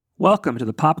Welcome to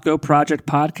the Pop Go Project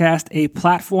podcast, a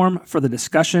platform for the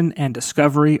discussion and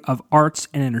discovery of arts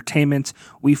and entertainment.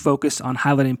 We focus on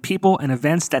highlighting people and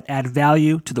events that add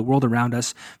value to the world around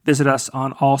us. Visit us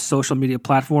on all social media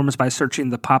platforms by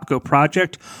searching the Pop Go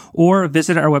Project or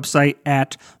visit our website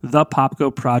at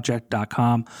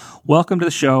thepopgoproject.com. Welcome to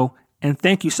the show, and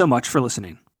thank you so much for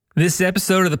listening. This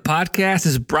episode of the podcast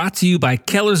is brought to you by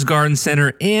Keller's Garden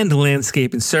Center and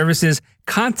Landscaping Services.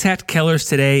 Contact Keller's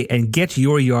today and get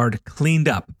your yard cleaned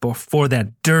up before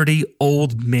that dirty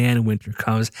old man winter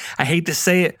comes. I hate to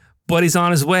say it, but he's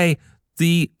on his way.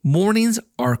 The mornings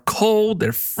are cold.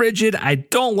 They're frigid. I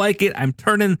don't like it. I'm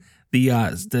turning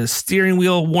the steering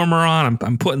wheel warmer on.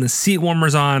 I'm putting the seat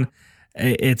warmers on.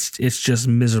 It's just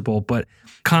miserable. But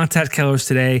contact Keller's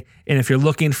today. And if you're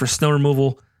looking for snow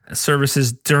removal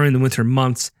services during the winter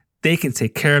months, they can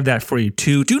take care of that for you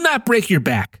too. Do not break your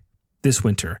back this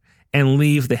winter and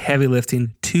leave the heavy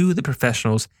lifting to the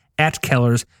professionals at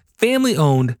Keller's. Family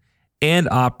owned and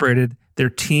operated. Their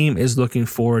team is looking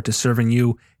forward to serving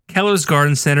you. Keller's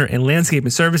Garden Center and Landscaping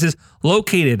Services,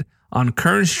 located on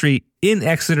Kern Street in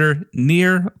Exeter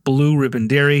near Blue Ribbon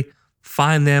Dairy.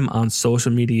 Find them on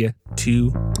social media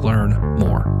to learn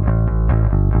more.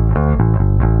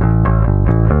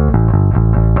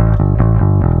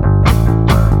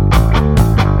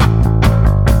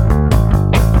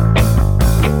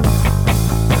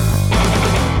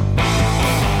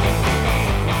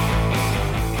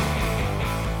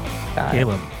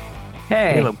 Caleb.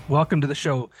 Hey. Caleb, welcome to the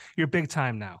show. You're big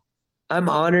time now. I'm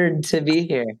honored to be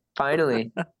here.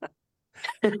 Finally.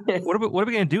 What are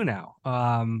we going to do now?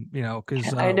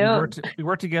 Because I know. we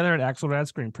worked together at Axelrad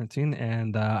Screen Printing,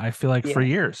 and I feel like for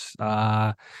years.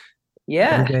 Every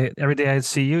day I'd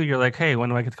see you, you're like, hey, when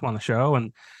do I get to come on the show?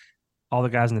 And all the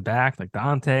guys in the back, like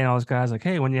Dante and all those guys, like,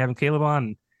 hey, when are you having Caleb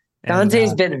on? And,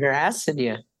 Dante's been harassing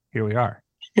you. Here we are.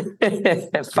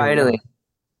 Finally.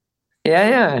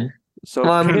 Yeah. So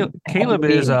Caleb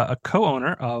is a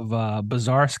co-owner of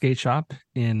Bazaar Skate Shop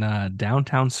in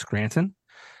downtown Scranton.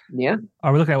 Yeah.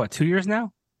 Are we looking at 2 years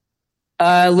now?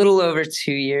 A little over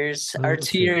 2 years. Our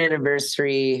 2-year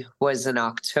anniversary was in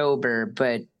October,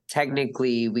 but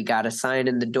technically we got a sign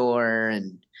in the door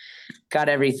and got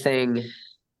everything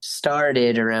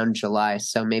started around July.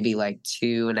 So maybe like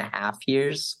 2.5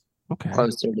 years. Okay.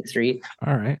 Closer to 3.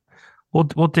 All right.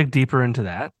 We'll dig deeper into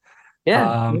that.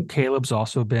 Yeah. Caleb's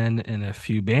also been in a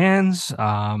few bands.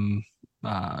 You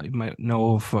might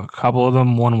know of a couple of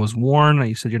them. One was Warren.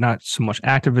 You said you're not so much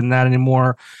active in that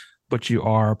anymore, but you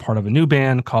are part of a new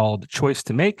band called Choice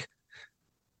to Make.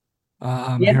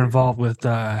 You're involved with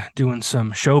doing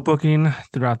some show booking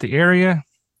throughout the area.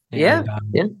 And,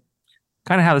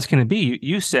 kind of how this can be.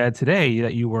 You said today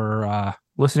that you were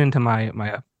listening to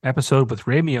my episode with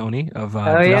Ray Mione of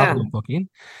Diablo Booking.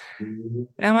 And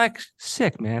I'm like,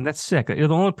 sick, man. That's sick. You're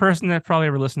the only person that probably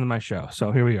ever listened to my show.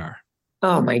 So here we are.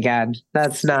 Oh my God.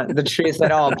 That's not the truth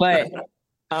at all. But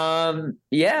I've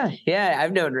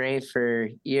known Ray for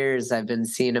years. I've been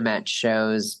seeing him at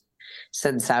shows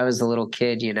since I was a little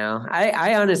kid, you know.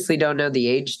 I honestly don't know the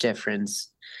age difference,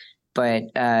 but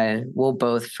we'll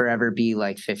both forever be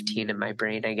like 15 in my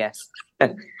brain, I guess.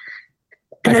 I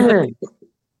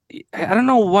don't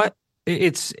know what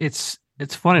it's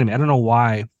funny to me. I don't know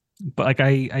why, but like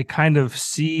I kind of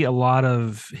see a lot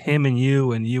of him and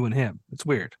you and him. It's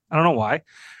weird. I don't know why.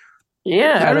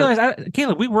 Yeah, I realize,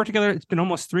 Caleb, we worked together. It's been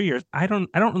almost 3 years. I don't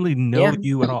really know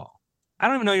you at all. I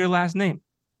don't even know your last name.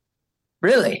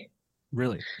 Really?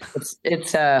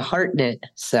 It's Hartnett.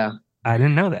 So I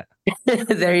didn't know that.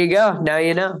 There you go. Now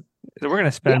you know. So we're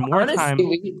gonna spend more time.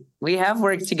 We have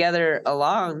worked together a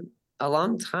long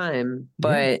time,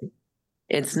 but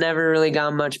it's never really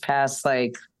gone much past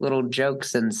like little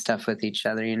jokes and stuff with each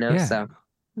other, you know? Yeah. So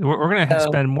we're going to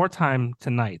spend more time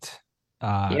tonight.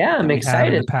 I'm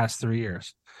excited. In the past 3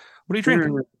 years. What are you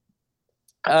drinking?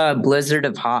 Blizzard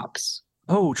of hops.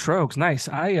 Oh, Trogs. Nice.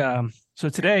 So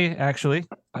today, actually,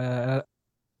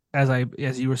 as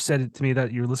you were said to me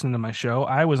that you were listening to my show,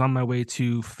 I was on my way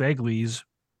to Fegley's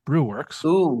Brewworks.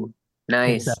 Ooh,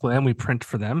 nice. And we print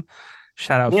for them.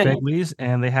 Shout out Fegley's,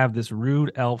 and they have this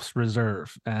Rude Elf's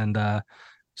Reserve, and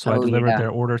so I delivered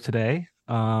their order today,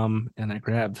 and I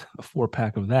grabbed a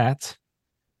 4-pack of that.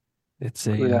 It's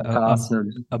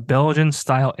a Belgian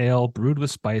style ale brewed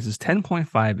with spices, 10.5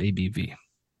 ABV.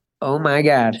 Oh my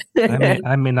God!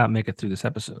 I may not make it through this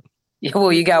episode. Yeah,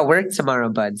 well, you got work tomorrow,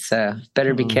 bud, so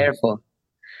better be careful.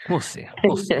 We'll see.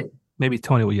 Maybe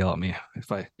Tony will yell at me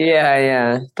if I.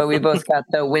 Yeah, but we both got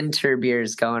the winter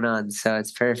beers going on, so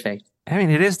it's perfect. I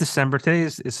mean, it is December.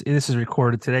 This is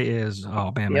recorded. Today is,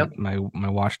 my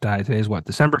watch died. Today is what,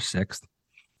 December 6th.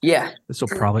 Yeah. This will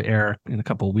probably air in a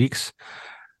couple of weeks.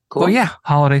 But Cool. yeah,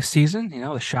 holiday season,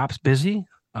 the shop's busy.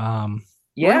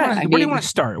 Yeah. I Where do you want mean, to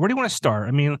start? Where do you want to start?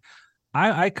 I mean,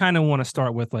 I kind of want to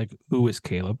start with like, who is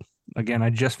Caleb? Again, I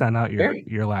just found out sure.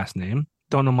 your last name.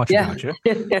 Don't know much Yeah. about you.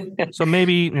 So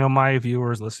maybe, my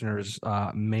viewers, listeners,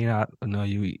 may not know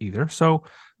you either. So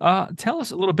tell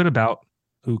us a little bit about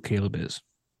who Caleb is.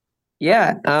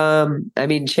 Yeah. I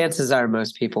mean, chances are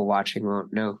most people watching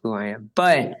won't know who I am,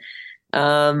 but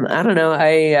I don't know.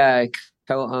 I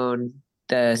co-own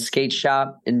the skate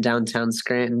shop in downtown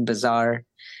Scranton Bazaar.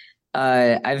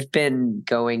 I've been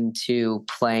going to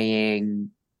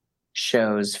playing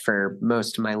shows for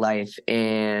most of my life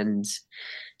and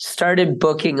started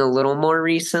booking a little more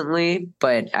recently,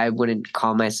 but I wouldn't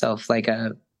call myself like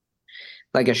a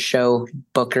show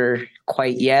booker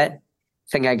quite yet.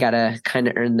 I think I gotta kind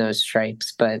of earn those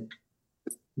stripes, but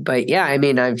yeah, I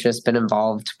mean, I've just been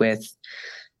involved with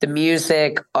the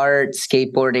music, art,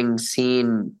 skateboarding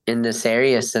scene in this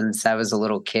area since I was a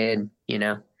little kid, you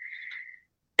know.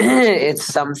 It's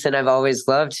something I've always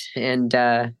loved. And,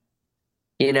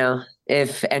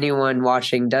 if anyone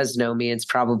watching does know me, it's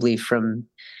probably from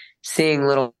seeing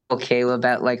little Caleb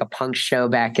at like a punk show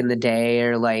back in the day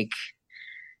or like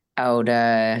out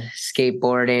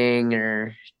skateboarding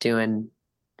or doing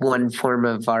one form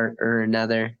of art or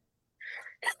another.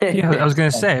 Yeah, I was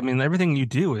gonna say, I mean, everything you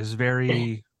do is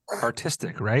very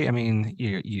artistic, right? I mean,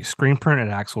 you screen print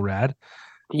at Axelrad.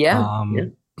 Yeah. Yeah.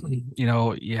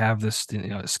 Um, you have this,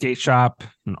 skate shop,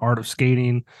 an art of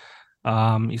skating.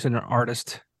 You said an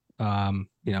artist, a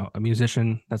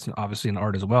musician. That's obviously an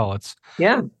art as well.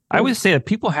 Yeah. I always say that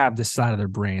people have this side of their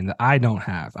brain that I don't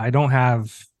have. I don't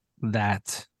have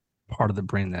that part of the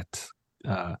brain that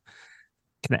uh,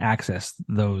 can access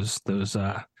those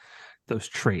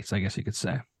traits, I guess you could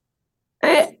say.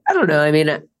 I don't know. I mean,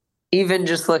 even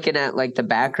just looking at like the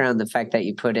background, the fact that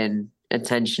you put in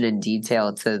attention and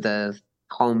detail to the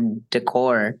home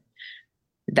decor,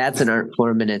 that's an art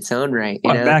form in its own right, you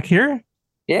What, know? back here?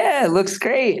 Yeah, it looks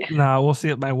great. No, we'll see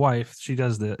it. My wife, she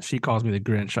calls me the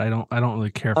Grinch. I don't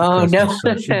really care for Oh no. Christmas,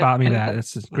 so she bought me that.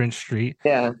 It's Grinch Street.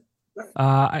 Yeah,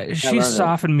 I She's love it.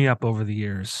 softened me up over the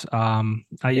years.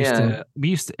 Yeah. We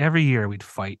used to every year we'd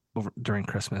fight over during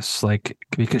Christmas, like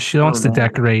because she Oh wants to no.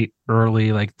 decorate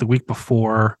early, like the week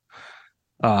before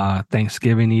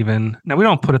Thanksgiving even. Now we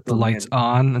don't put the Oh lights man.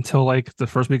 on until like the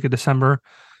first week of December,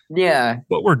 Yeah.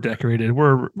 but we're decorated.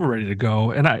 We're ready to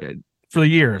go. And for the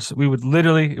years, we would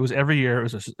literally, it was every year,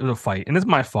 it was a fight. And it's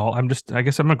my fault. I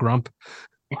guess I'm a grump.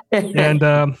 And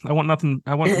I want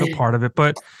no part of it.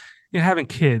 But having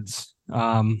kids,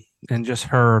 and just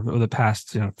her over the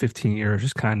past 15 years,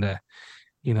 just kind of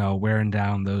wearing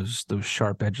down those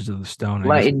sharp edges of the stone, I guess you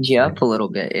Lightened could you say. up a little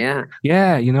bit. Yeah.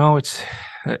 Yeah,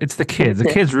 it's the kids. The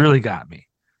kids really got me.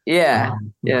 Yeah.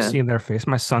 Yeah. Seeing their face.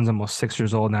 My son's almost 6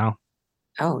 years old now.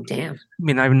 Oh damn. I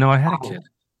mean, I didn't know I had a Wow. kid.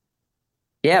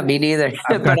 Yeah, me neither. I've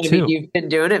But got I mean, two. you've been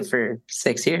doing it for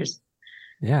 6 years.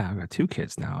 Yeah, I've got two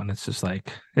kids now, and it's just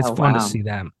like it's Oh fun to wow. see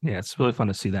them. Yeah, it's really fun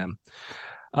to see them.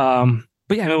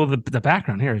 But yeah, well, the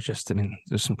background here is just, I mean,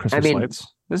 there's some I Christmas mean, lights.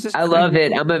 This is I great. love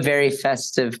it. I'm a very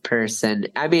festive person.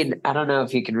 I mean, I don't know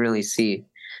if you can really see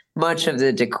much of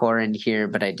the decor in here,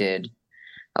 but I did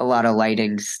a lot of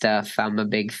lighting stuff. I'm a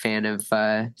big fan of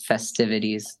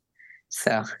festivities.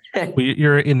 So, Well,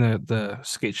 you're in the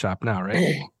skate shop now,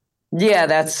 right? yeah,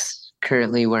 that's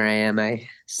currently where I am. I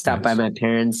stopped by Nice. my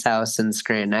parents' house in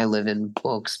Scranton. I live in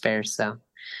Wilkes-Barre, so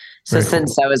Very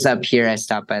since cool. I was up here, I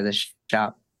stopped by the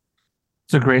shop.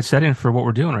 It's a great setting for what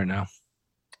we're doing right now.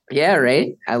 Yeah,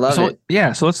 right. I love So it.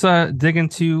 yeah, so let's dig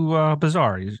into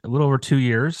Bazaar. A little over 2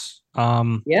 years.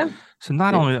 Yeah, So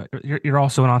not yeah, only you're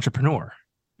also an entrepreneur,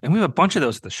 and we have a bunch of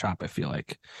those at the shop. I feel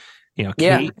like, yeah.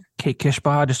 Kate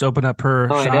Kishbaugh just opened up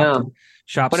her Oh, I shop, know.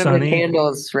 Shop One of the Sunny.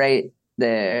 candles right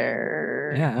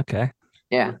there. Yeah, okay.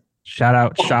 Yeah. Shout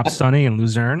out Shop Sunny in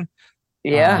Luzerne.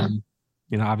 Yeah. Um,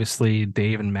 obviously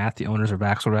Dave and Matt, the owners of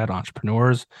Axelrad,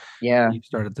 entrepreneurs. Yeah. You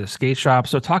started the skate shop.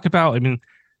 So talk about, I mean,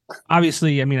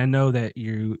 obviously, I mean, I know that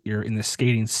you're in the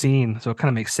skating scene, so it kind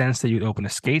of makes sense that you'd open a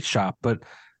skate shop, but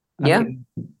I Yeah. mean,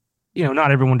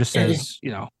 not everyone just says,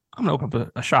 I'm gonna open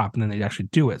up a shop and then they actually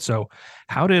do it. So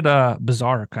how did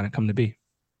Bazaar kind of come to be?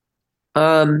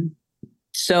 Um,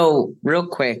 so real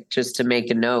quick, just to make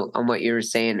a note on what you were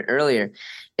saying earlier,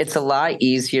 it's a lot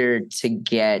easier to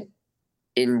get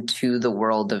into the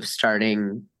world of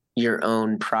starting your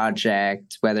own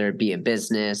project, whether it be a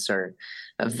business or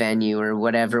a venue or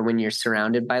whatever, when you're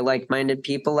surrounded by like-minded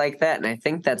people like that. And I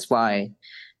think that's why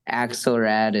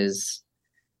Axelrad is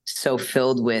so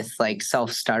filled with like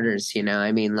self-starters,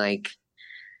 I mean, like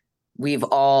we've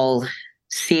all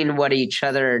seen what each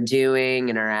other are doing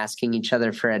and are asking each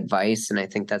other for advice. And I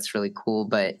think that's really cool.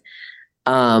 But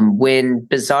when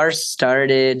Bazaar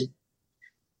started,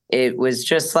 it was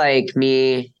just like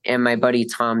me and my buddy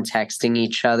Tom texting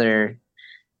each other,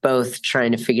 both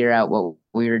trying to figure out what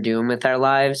we were doing with our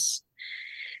lives.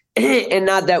 And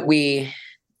not that we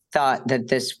thought that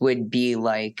this would be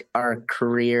like our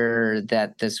career,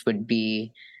 that this would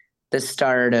be the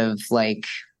start of like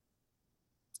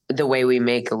the way we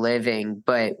make a living,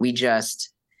 but we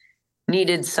just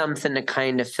needed something to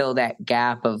kind of fill that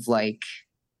gap of like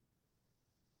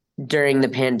during the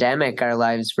pandemic, our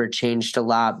lives were changed a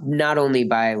lot, not only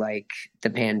by like the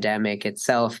pandemic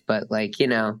itself, but like,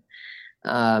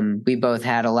 we both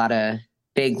had a lot of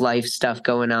big life stuff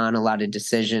going on, a lot of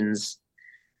decisions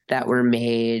that were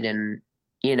made. And,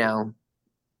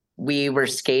 we were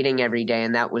skating every day.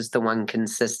 And that was the one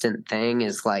consistent thing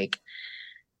is like,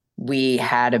 we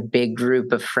had a big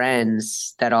group of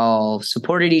friends that all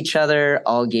supported each other,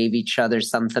 all gave each other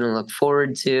something to look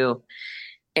forward to.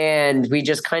 And we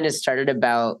just kind of started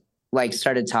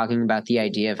talking about the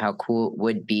idea of how cool it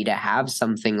would be to have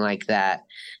something like that.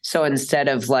 So instead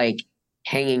of like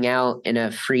hanging out in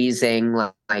a freezing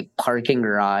like parking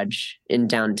garage in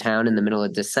downtown in the middle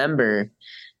of December,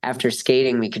 after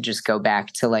skating, we could just go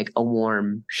back to like a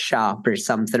warm shop or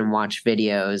something and watch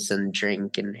videos and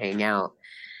drink and hang out.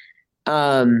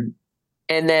 And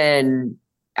then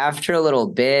after a little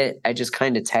bit, I just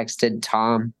kind of texted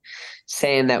Tom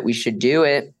saying that we should do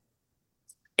it.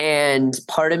 And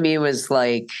part of me was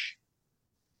like,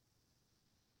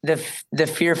 the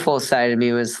fearful side of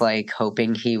me was like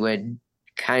hoping he would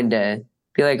kind of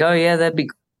be like, oh yeah, that'd be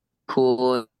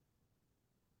cool.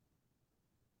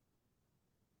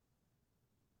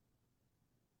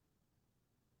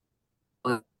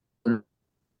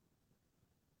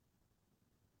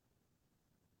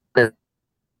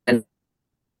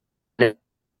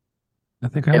 I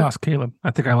think I lost Caleb.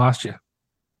 I think I lost you.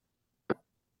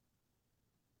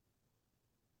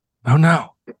 Oh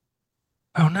no.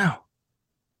 Oh no.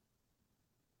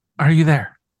 Are you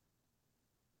there?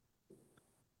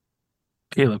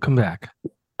 Caleb, come back.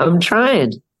 I'm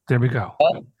trying. There we go.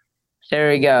 Oh,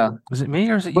 there we go. Is it me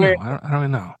or is it you? I don't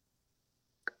even know.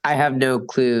 I have no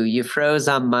clue. You froze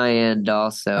on my end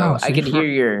also. Oh, so I could hear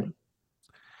your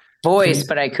voice,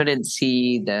 but I couldn't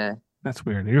see the. That's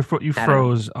weird. You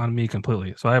froze on me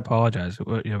completely, so I apologize.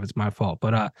 If it's my fault,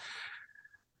 but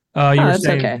you were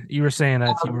saying okay. You were saying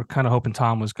that you were kind of hoping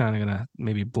Tom was kind of gonna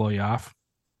maybe blow you off.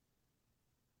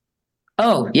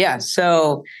 Oh yeah,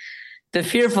 so the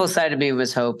fearful side of me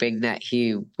was hoping that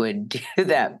he would do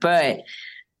that, but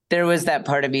there was that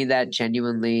part of me that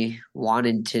genuinely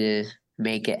wanted to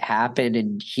make it happen,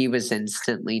 and he was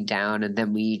instantly down. And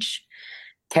then we each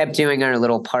kept doing our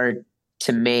little part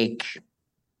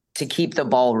to keep the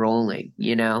ball rolling,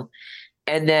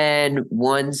 And then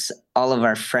once all of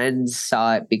our friends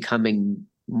saw it becoming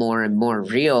more and more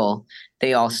real,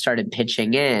 they all started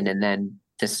pitching in, and then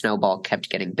the snowball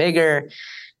kept getting bigger.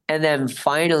 And then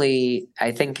finally,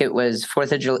 I think it was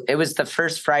 4th of July. It was the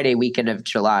first Friday weekend of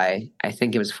July. I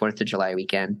think it was 4th of July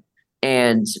weekend.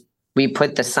 And we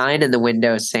put the sign in the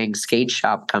window saying skate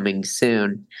shop coming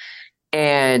soon.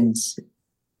 And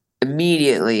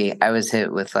immediately I was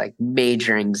hit with like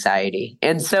major anxiety.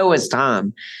 And so was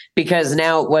Tom, because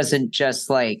now it wasn't just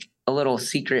like a little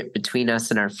secret between us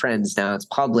and our friends. Now it's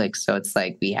public. So it's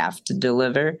like we have to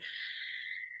deliver.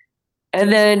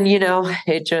 And then,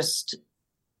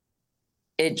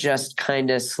 it just kind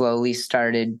of slowly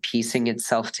started piecing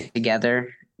itself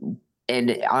together.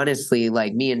 And honestly,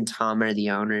 like me and Tom are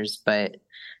the owners, but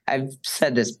I've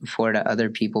said this before to other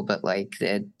people, but like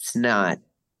it's not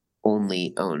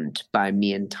only owned by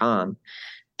me and Tom.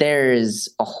 There's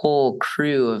a whole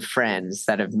crew of friends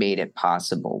that have made it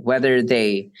possible, whether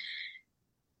they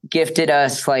gifted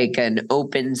us like an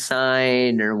open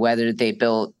sign or whether they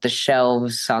built the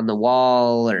shelves on the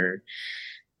wall or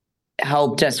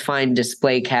helped us find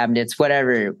display cabinets,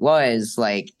 whatever it was.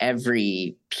 Like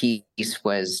every piece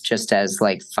was just as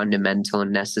like fundamental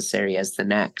and necessary as the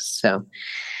next. So,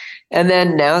 and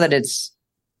then now that it's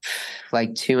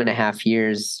like 2.5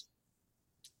 years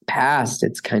past,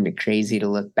 it's kind of crazy to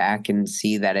look back and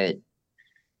see that it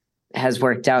has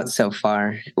worked out so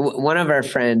far. One of our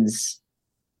friends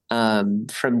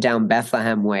from down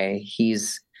Bethlehem way,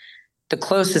 he's the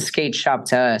closest skate shop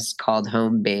to us, called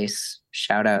Home Base.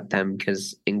 Shout out them,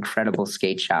 because incredible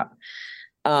skate shop.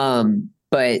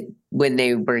 But when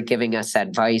they were giving us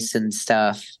advice and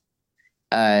stuff,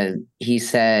 he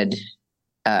said,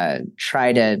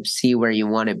 try to see where you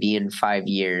want to be in 5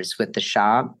 years with the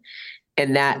shop.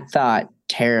 And that thought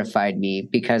terrified me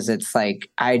because it's like,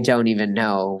 I don't even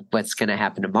know what's going to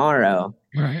happen tomorrow,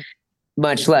 Right.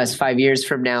 much less 5 years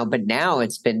from now. But now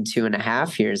it's been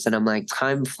 2.5 years. And I'm like,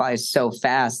 time flies so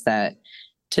fast that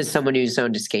to someone who's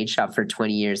owned a skate shop for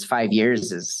 20 years, 5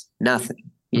 years is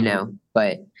nothing, you know?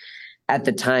 But at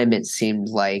the time, it seemed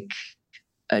like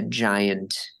a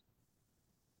giant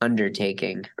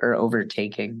undertaking or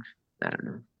overtaking. I don't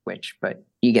know which, but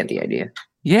you get the idea.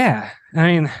 Yeah. I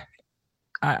mean,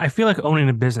 I feel like owning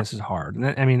a business is hard.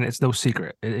 I mean, it's no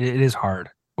secret. It is hard.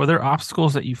 Were there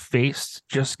obstacles that you faced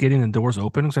just getting the doors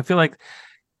open? Because I feel like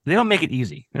they don't make it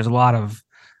easy. There's a lot of,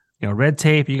 red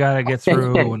tape you got to get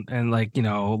through and like,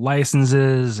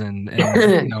 licenses and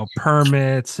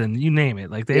permits and you name it.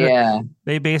 Like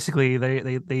they basically,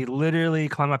 they literally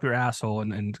climb up your asshole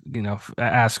and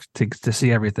ask to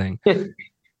see everything.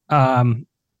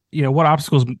 What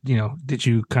obstacles, did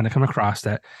you kind of come across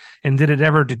that, and did it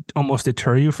ever almost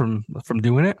deter you from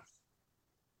doing it?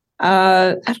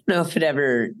 I don't know if it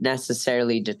ever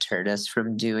necessarily deterred us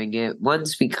from doing it.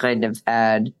 Once we kind of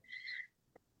had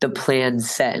the plan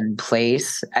set in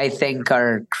place, I think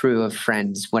our crew of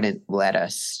friends wouldn't let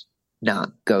us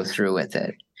not go through with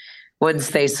it. Once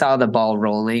they saw the ball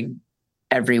rolling,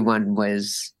 everyone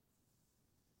was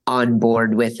on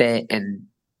board with it. And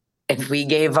if we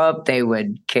gave up, they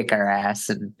would kick our ass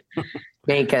and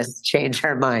make us change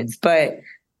our minds. But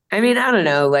I mean, I don't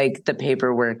know, like the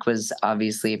paperwork was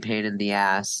obviously a pain in the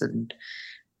ass and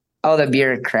all the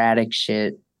bureaucratic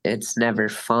shit. It's never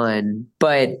fun.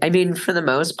 But I mean, for the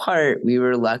most part, we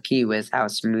were lucky with how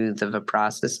smooth of a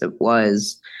process it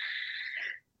was.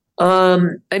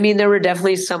 I mean, there were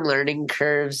definitely some learning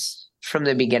curves from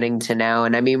the beginning to now.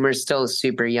 And I mean, we're still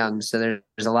super young, so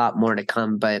there's a lot more to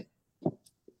come. But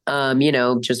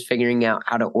just figuring out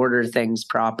how to order things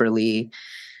properly,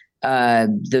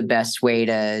 the best way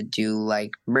to do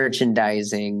like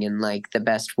merchandising and like the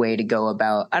best way to go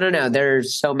about, I don't know,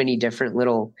 there's so many different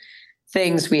little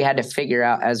things we had to figure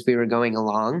out as we were going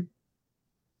along.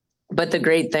 But the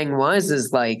great thing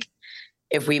is like,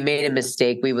 if we made a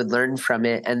mistake, we would learn from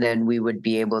it and then we would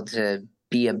be able to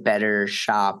be a better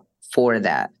shop for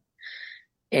that.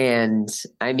 And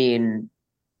I mean,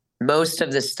 most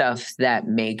of the stuff that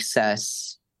makes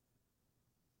us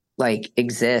like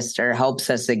exist or helps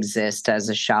us exist as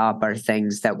a shop are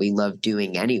things that we love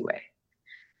doing anyway.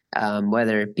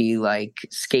 Whether it be like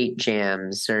skate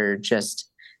jams or just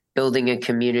building a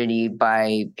community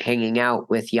by hanging out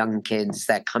with young kids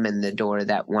that come in the door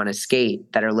that want to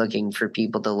skate, that are looking for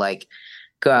people to like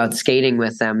go out skating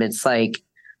with them. It's like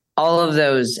all of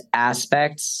those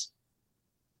aspects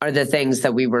are the things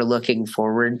that we were looking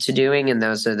forward to doing. And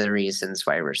those are the reasons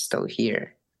why we're still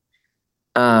here.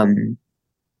 But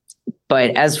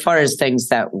as far as things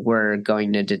that were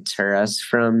going to deter us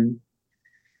from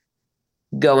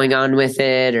going on with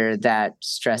it or that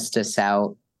stressed us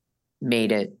out,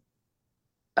 made it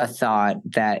a thought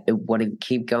that it wouldn't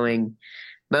keep going,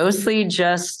 mostly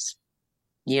just,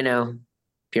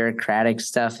 bureaucratic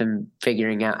stuff and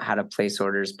figuring out how to place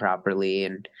orders properly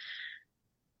and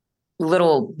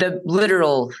the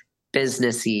literal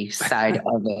businessy side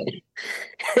of it.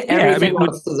 Everything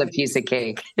else is a piece of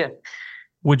cake.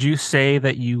 Would you say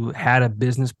that you had a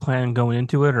business plan going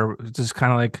into it, or just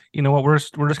kind of like, what, we're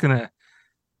just gonna,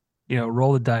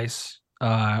 roll the dice.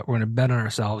 We're gonna bet on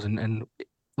ourselves and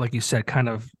like you said, kind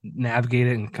of navigate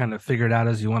it and kind of figure it out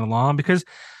as you went along? Because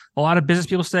a lot of business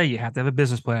people say you have to have a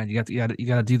business plan. You got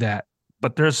to do that.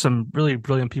 But there's some really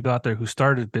brilliant people out there who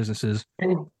started businesses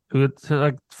who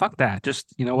like, fuck that. Just,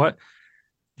 you know what?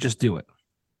 Just do it.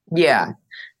 Yeah.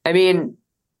 I mean,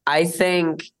 I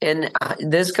think, and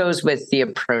this goes with the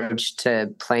approach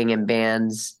to playing in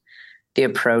bands, the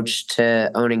approach to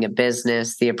owning a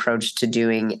business, the approach to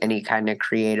doing any kind of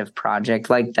creative project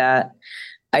like that.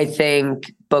 I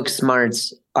think book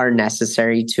smarts are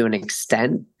necessary to an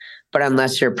extent, but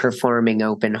unless you're performing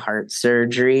open heart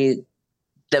surgery,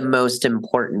 the most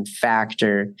important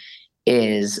factor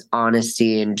is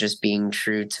honesty and just being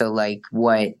true to like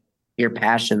what your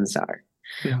passions are.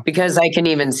 Yeah. Because I can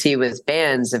even see with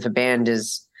bands, if a band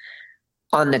is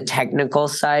on the technical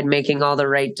side making all the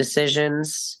right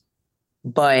decisions,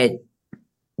 but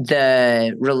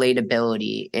the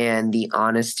relatability and the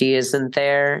honesty isn't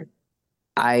there,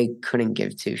 I couldn't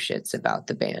give two shits about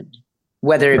the band,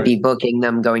 whether it be booking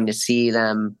them, going to see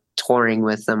them, touring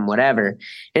with them, whatever.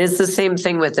 And it's the same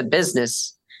thing with a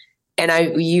business.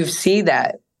 And you see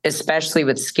that, especially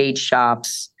with skate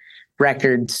shops,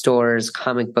 record stores,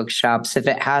 comic book shops, if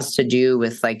it has to do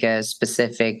with like a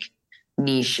specific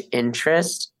niche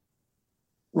interest,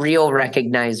 real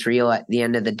recognize real at the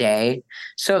end of the day.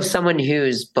 So if someone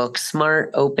who's book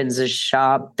smart opens a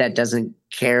shop that doesn't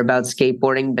care about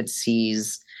skateboarding but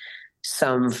sees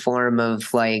some form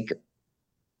of like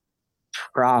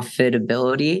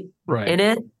profitability Right. in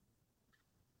it,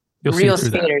 You'll see real through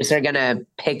that. skaters are gonna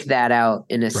pick that out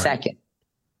in a Right. second.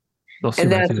 They'll see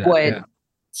And right that's through that. what Yeah.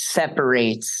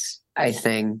 separates, I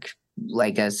think,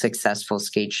 like a successful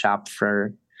skate shop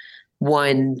for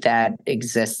one that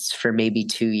exists for maybe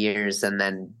 2 years and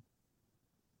then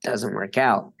doesn't work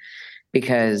out.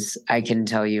 Because I can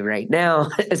tell you right now,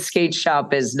 a skate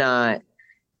shop is not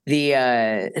the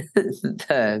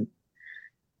the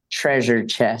treasure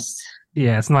chest.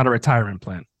 Yeah. It's not a retirement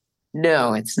plan.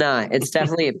 No, it's not. It's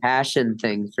definitely a passion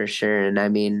thing for sure. And I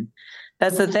mean,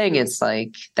 that's the thing. It's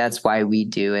like that's why we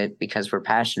do it because we're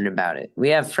passionate about it. We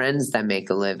have friends that make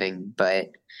a living, but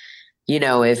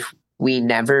if we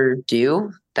never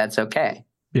do, that's okay.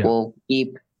 Yeah. We'll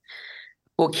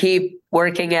keep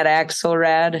working at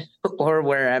Axelrad or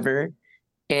wherever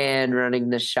and running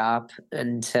the shop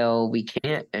until we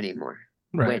can't anymore,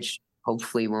 Right. which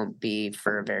hopefully won't be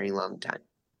for a very long time.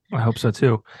 I hope so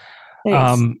too.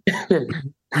 Thanks.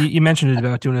 You mentioned it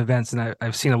about doing events, and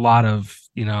I've seen a lot of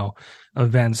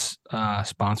events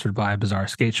sponsored by Bizarre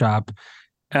Skate Shop,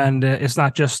 and it's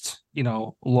not just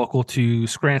local to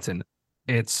Scranton.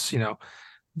 It's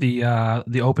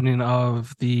the opening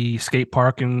of the skate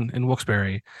park in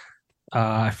Wilkes-Barre.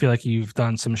 I feel like you've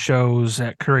done some shows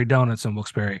at Curry Donuts in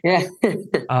Wilkes-Barre. Yeah.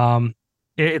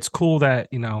 It's cool that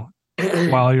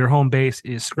while your home base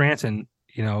is Scranton,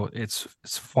 it's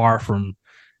far from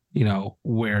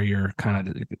where you're kind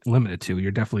of limited to.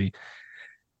 You're definitely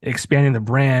expanding the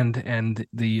brand and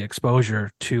the exposure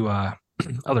to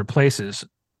other places.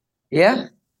 Yeah.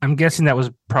 I'm guessing that was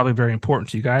probably very important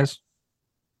to you guys.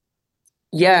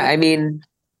 Yeah. I mean,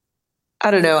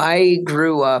 I don't know. I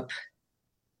grew up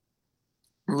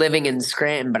living in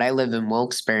Scranton, but I live in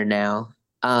Wilkes-Barre now.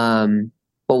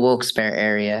 Wilkes-Barre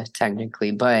area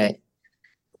technically, but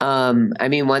I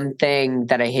mean, one thing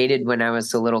that I hated when I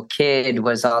was a little kid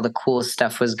was all the cool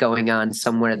stuff was going on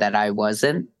somewhere that I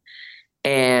wasn't.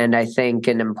 And I think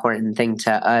an important thing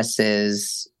to us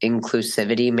is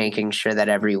inclusivity, making sure that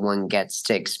everyone gets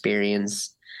to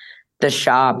experience the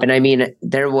shop. And I mean,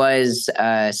 there was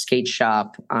a skate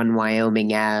shop on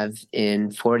Wyoming Ave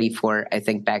in 44, I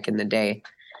think back in the day.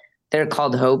 They're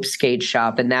called Hope Skate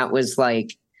Shop. And that was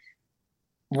like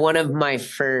one of my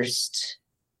first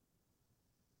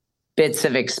bits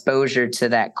of exposure to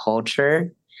that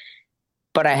culture,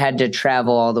 but I had to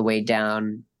travel all the way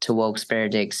down to Wilkes-Barre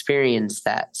to experience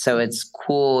that. So it's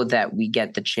cool that we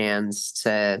get the chance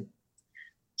to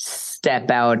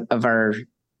step out of our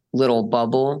little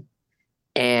bubble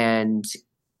and,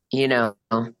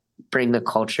 bring the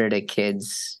culture to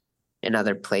kids in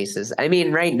other places. I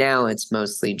mean, right now it's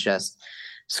mostly just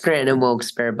Scranton and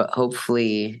Wilkes-Barre, but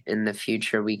hopefully in the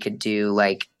future we could do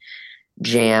like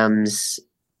jams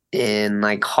in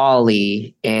like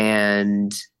Holly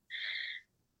and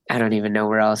I don't even know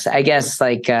where else. I guess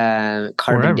like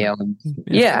Carbondale.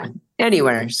 Yeah,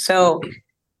 anywhere. So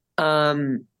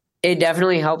it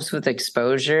definitely helps with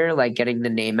exposure, like getting the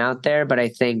name out there, but I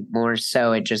think more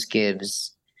so it just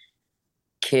gives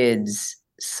kids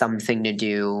something to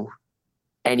do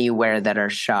anywhere that our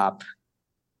shop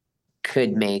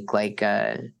could make like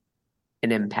an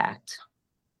impact.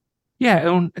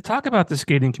 Yeah, talk about the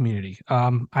skating community.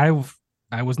 I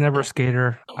was never a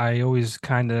skater. I always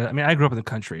I grew up in the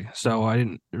country, so I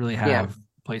didn't really have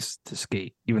a place to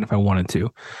skate, even if I wanted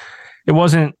to. It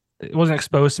wasn't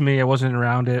exposed to me. I wasn't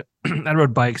around it. I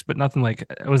rode bikes, but nothing like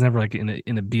I was never like in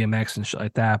a BMX and shit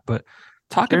like that. But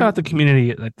talk about the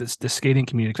community, like the skating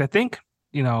community, because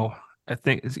I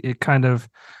think it kind of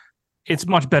it's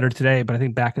much better today, but I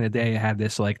think back in the day it had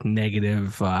this like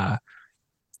negative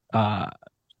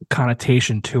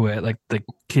connotation to it, like the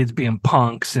kids being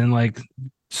punks and like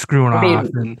screwing off,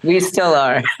 and we still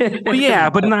are. well,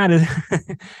 yeah, but not as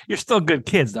you're still good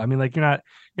kids though. I mean, like you're not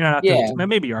out there,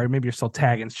 maybe you are, maybe you're still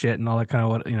tagging shit and all that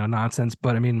kind of nonsense,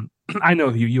 but I mean, I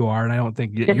know who you are and I don't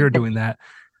think you're doing that.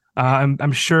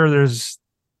 I'm sure there's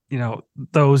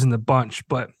those in the bunch,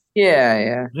 but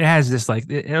yeah, it has this like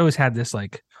it always had this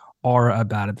like aura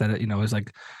about it that it is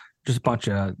like just a bunch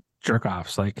of jerk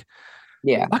offs. Like,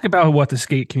 yeah, talk about what the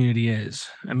skate community is.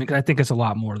 I mean, 'cause I think it's a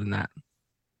lot more than that.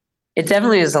 it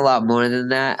definitely is a lot more than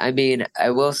that. I mean, I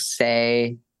will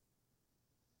say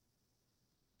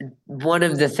one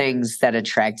of the things that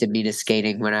attracted me to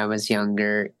skating when I was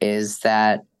younger is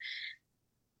that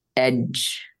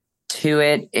edge to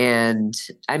it. And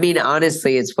I mean,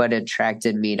 honestly, it's what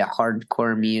attracted me to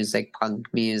hardcore music, punk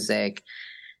music,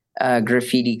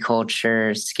 graffiti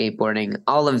culture, skateboarding,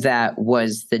 all of that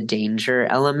was the danger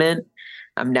element.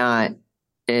 I'm not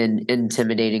an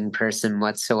intimidating person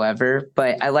whatsoever,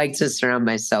 but I like to surround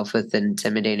myself with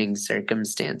intimidating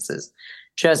circumstances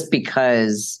just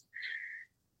because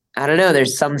I don't know,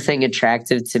 there's something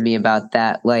attractive to me about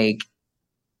that, like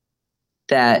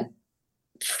that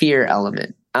fear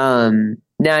element.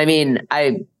 Now, I mean,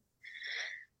 I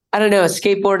don't know,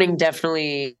 skateboarding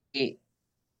definitely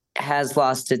has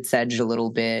lost its edge a little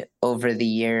bit over the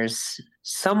years,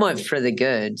 somewhat for the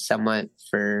good, somewhat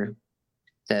for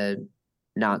the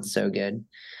not so good.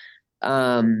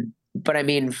 But I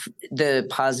mean, the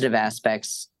positive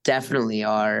aspects definitely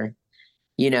are,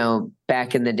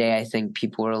 back in the day, I think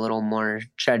people were a little more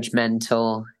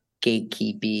judgmental,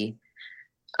 gatekeepy.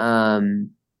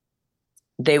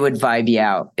 They would vibe you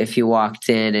out if you walked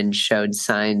in and showed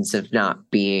signs of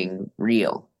not being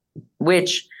real,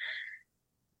 which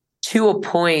to a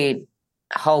point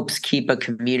helps keep a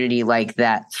community like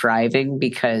that thriving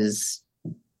because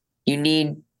you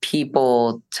need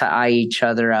people to eye each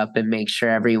other up and make sure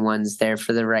everyone's there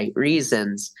for the right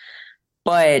reasons.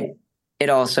 But it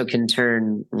also can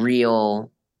turn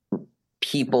real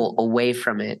people away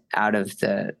from it out of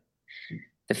the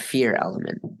fear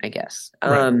element, I guess.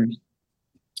 Right.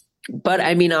 But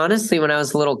I mean, honestly, when I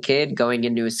was a little kid going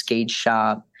into a skate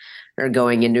shop or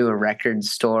going into a record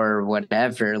store or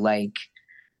whatever, like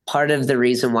part of the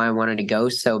reason why I wanted to go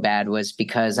so bad was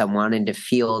because I wanted to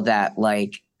feel that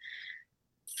like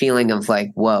feeling of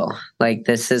like, whoa, like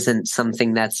this isn't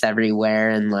something that's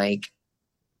everywhere. And like,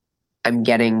 I'm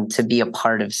getting to be a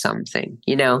part of something,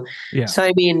 Yeah. So,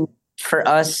 I mean, for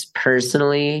us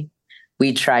personally,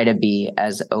 we try to be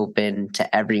as open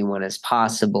to everyone as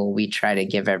possible. We try to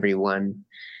give everyone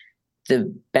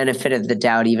the benefit of the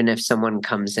doubt, even if someone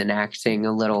comes in acting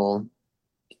a little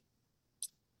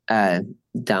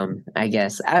dumb, I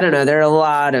guess. I don't know. There are a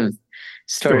lot of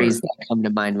stories Sure. that come to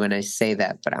mind when I say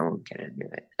that, but I won't get into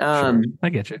it. Sure. I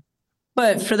get you.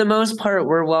 But for the most part,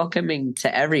 we're welcoming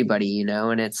to everybody,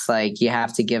 and it's like you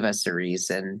have to give us a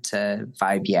reason to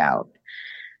vibe you out.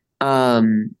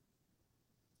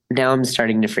 Now I'm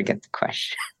starting to forget the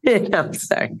question. I'm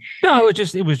sorry. No,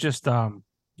 it was just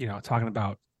talking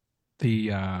about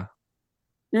the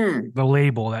the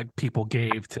label that people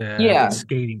gave to Yeah. the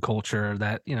skating culture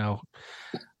that,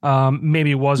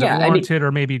 maybe wasn't Yeah. I mean, warranted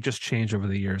or maybe just changed over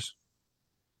the years.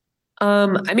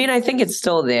 I think it's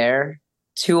still there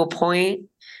to a point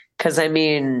because I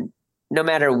mean, no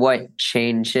matter what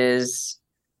changes,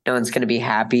 no one's going to be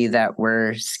happy that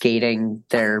we're skating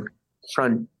their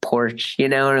front porch,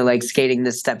 or like skating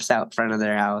the steps out front of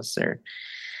their house or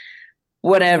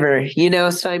whatever,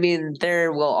 So, I mean,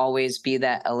 there will always be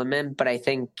that element, but I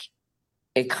think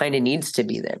it kind of needs to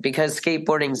be there because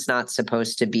skateboarding's not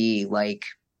supposed to be like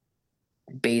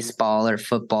baseball or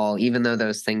football, even though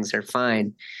those things are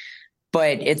fine.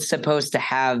 But it's supposed to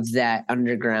have that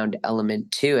underground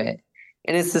element to it.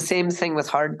 And it's the same thing with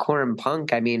hardcore and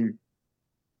punk. I mean,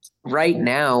 right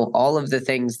now, all of the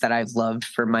things that I've loved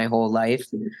for my whole life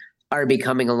are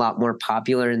becoming a lot more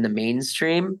popular in the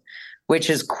mainstream, which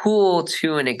is cool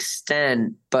to an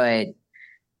extent, but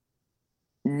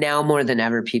now more than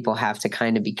ever, people have to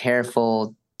kind of be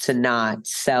careful to not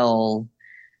sell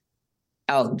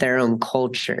out their own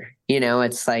culture.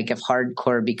 It's like if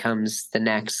hardcore becomes the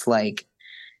next like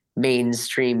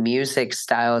mainstream music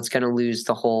style, it's going to lose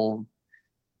the whole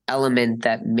element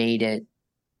that made it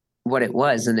what it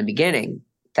was in the beginning.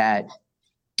 That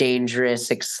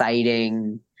dangerous,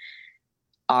 exciting,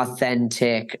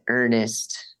 authentic,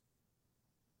 earnest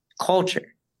culture.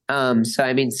 So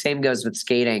I mean, same goes with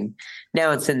skating.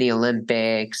 Now it's in the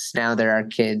Olympics. Now there are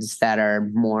kids that are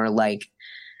more like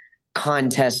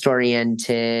contest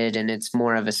oriented and it's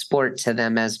more of a sport to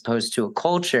them as opposed to a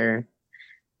culture,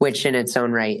 which in its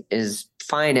own right is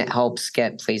fine. It helps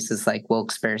get places like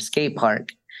Wilkes-Barre Skate Park.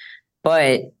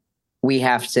 But we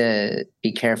have to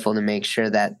be careful to make sure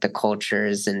that the culture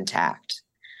is intact,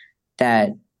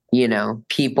 that,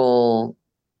 people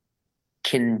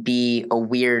can be a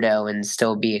weirdo and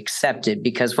still be accepted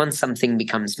because once something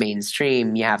becomes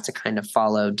mainstream, you have to kind of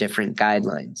follow different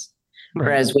guidelines. Right.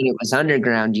 Whereas when it was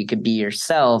underground, you could be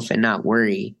yourself and not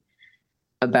worry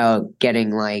about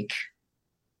getting like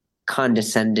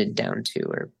condescended down to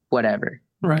or whatever.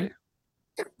 Right.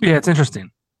 Yeah, it's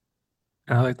interesting.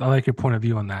 I like your point of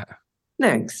view on that.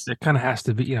 Thanks. It kind of has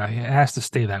to be, it has to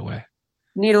stay that way.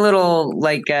 Need a little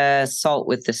like salt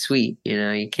with the sweet,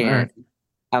 you can't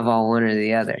have all one or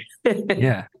the other.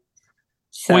 Yeah.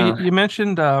 So, well, you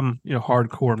mentioned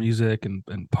hardcore music and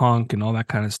punk and all that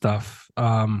kind of stuff.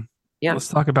 Yeah, let's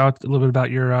talk about a little bit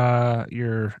about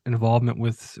your involvement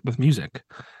with music.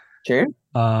 sure.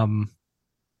 Um,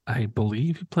 I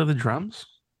believe you play the drums.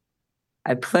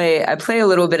 I play a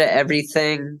little bit of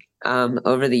everything.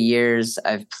 Over the years,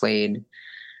 I've played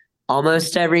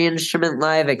almost every instrument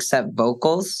live except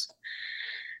vocals.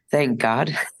 Thank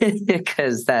God,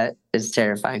 because that is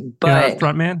terrifying. You're not a But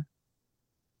front man?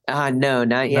 no, not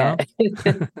No? yet.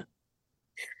 Not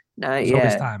There's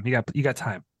always yet, time. You got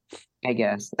time. I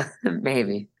guess.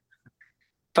 Maybe.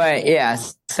 But yeah,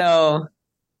 so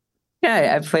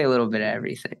yeah, I play a little bit of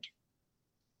everything.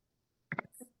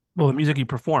 Well, the music you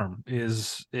perform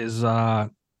is of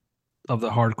the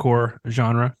hardcore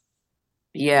genre.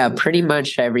 Yeah, pretty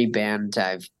much every band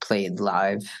I've played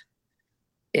live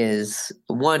is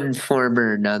one form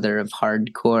or another of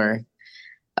hardcore.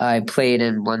 I played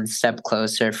in One Step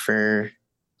Closer for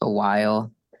a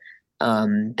while.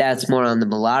 That's more on the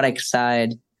melodic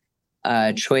side.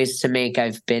 Choice to Make,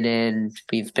 we've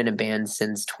been a band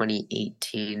since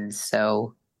 2018.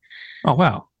 So Oh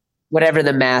wow, whatever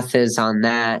the math is on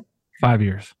that. 5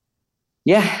 years.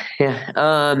 Yeah, yeah.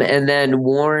 And then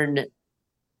Warren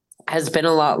has been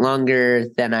a lot longer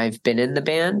than I've been in the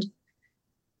band,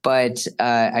 but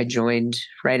I joined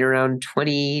right around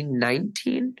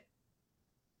 2019.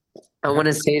 I Okay. want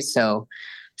to say so.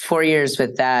 4 years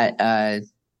with that.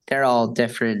 They're all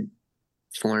different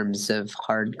forms of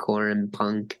hardcore and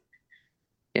punk.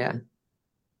 Yeah.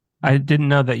 I didn't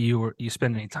know that you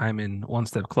spent any time in One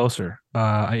Step Closer.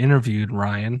 I interviewed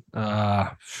Ryan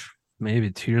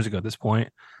maybe 2 years ago at this point.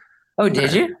 Oh,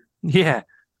 did you? Yeah.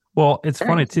 Well, it's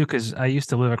funny Nice. too because I used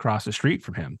to live across the street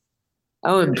from him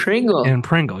Oh, and Pringle. in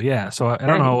Pringle. Yeah. So I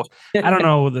don't know. Nice. I don't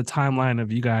know the timeline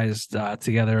of you guys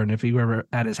together and if you were ever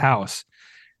at his house.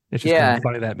 It's just kind of Yeah,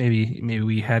 funny that maybe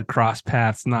we had crossed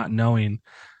paths, not knowing.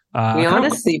 we Kind of,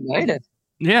 honestly might have.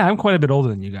 yeah. I'm quite a bit older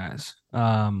than you guys.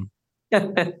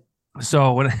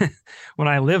 So when when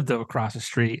I lived across the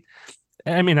street,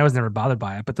 I mean, I was never bothered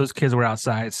by it, but those kids were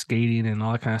outside skating and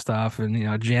all that kind of stuff,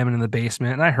 and jamming in the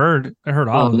basement. And I heard Oh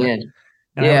all of it, man.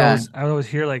 and Yeah. I would always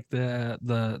hear like the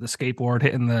skateboard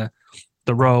hitting the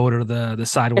road or the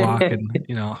sidewalk, and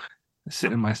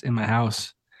sitting in my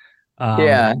house. Um,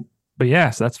 Yeah. but yeah,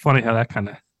 so that's funny how that kind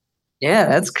of Yeah,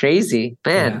 that's crazy.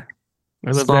 yeah. Man,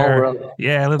 I lived small there. world,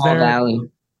 Yeah, I lived small there. valley.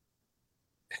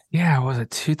 Yeah, was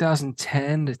it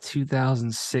 2010 to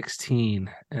 2016,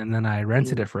 and then I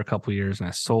rented it for a couple years and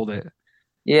I sold it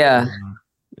Yeah.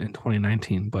 in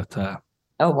 2019. But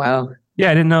Oh wow.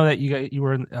 yeah, I didn't know that you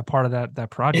were a part of that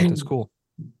project. That's cool.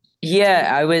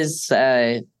 Yeah, I was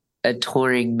a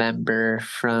touring member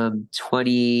from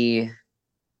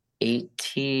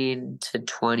 2018 to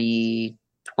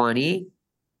 2020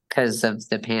 because of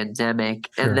the pandemic.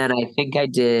 And Sure. then I think I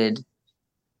did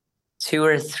 2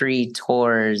 or 3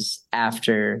 tours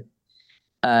after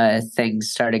things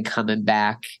started coming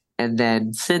back. And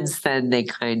then since then, they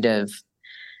kind of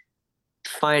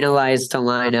finalized a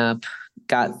lineup,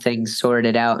 got things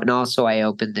sorted out, and also I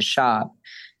opened the shop.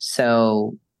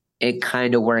 So it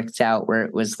kind of worked out where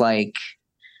it was like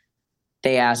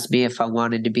they asked me if I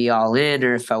wanted to be all in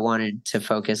or if I wanted to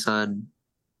focus on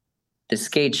the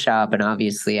skate shop. And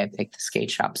obviously, I picked the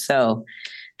skate shop. So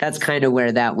that's kind of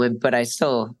where that went. But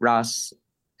Ross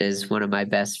is one of my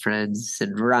best friends.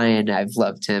 And Ryan, I've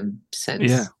loved him Yeah,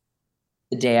 since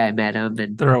the day I met him.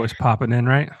 And they're always popping in,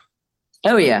 right?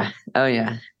 oh, yeah. Oh,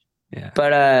 yeah. Yeah.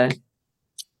 But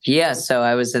yeah, so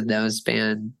I was in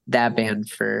that band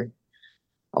for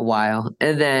a while.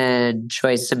 And then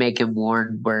Choice to Make and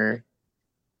Warn were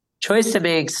Choice to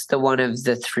Make's the one of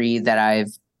the three that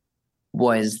I've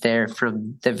was there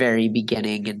from the very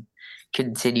beginning and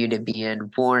continue to be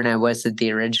in. Warn, I wasn't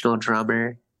the original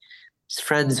drummer. Was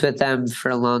friends with them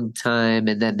for a long time,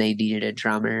 and then they needed a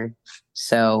drummer.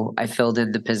 So I filled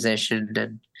in the position,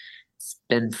 and it's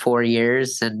been 4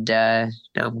 years, and now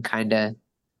I'm kind of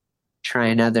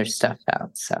trying other stuff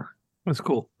out. So That's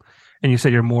cool. And you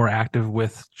said you're more active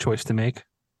with Choice to Make.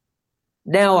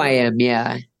 now I am,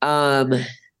 yeah.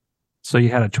 So you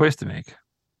had a choice to make.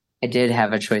 I did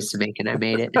have a choice to make, and I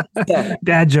made it.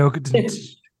 Dad joke.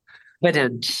 But Yeah.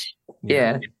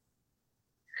 yeah.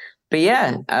 But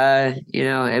yeah, I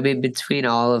mean, between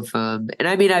all of them, and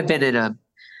I mean, I've been in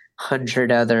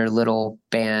 100 other little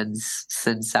bands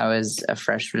since I was a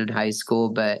freshman in high school,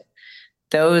 but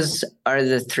those are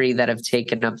the three that have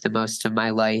taken up the most of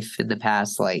my life in the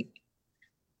past, like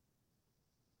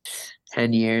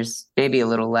 10 years, maybe a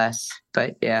little less,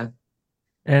 but yeah.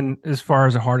 And as far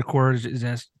as a hardcore, is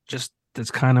that just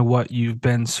that's kind of what you've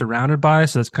been surrounded by?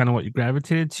 So that's kind of what you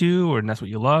gravitated to, or that's what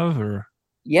you love, or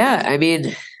Yeah, I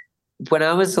mean, when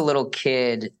I was a little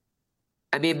kid,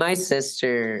 I mean, my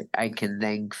sister, I can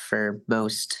thank for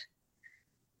most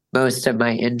of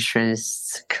my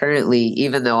interests currently,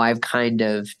 even though I've kind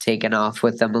of taken off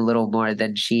with them a little more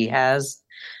than she has.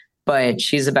 But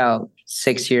she's about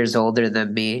 6 years older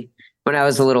than me. When I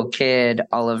was a little kid,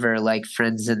 all of her like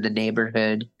friends in the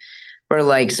neighborhood were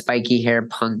like spiky hair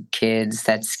punk kids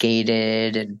that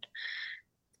skated and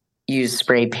used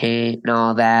spray paint and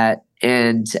all that.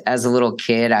 And as a little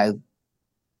kid, I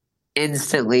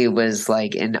instantly was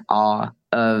like in awe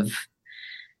of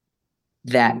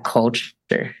that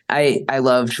culture. I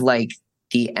loved like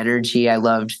the energy. I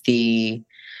loved the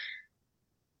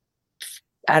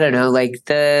I don't know, like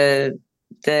the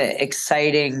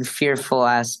exciting, fearful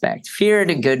aspect. Fear in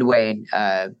a good way.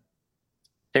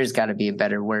 There's got to be a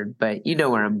better word, but you know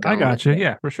where I'm I going with got you. it.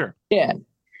 Yeah, for sure. Yeah.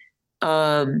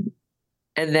 Um,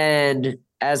 and then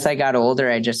as I got older,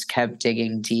 I just kept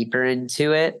digging deeper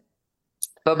into it.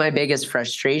 But my biggest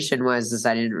frustration was is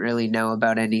I didn't really know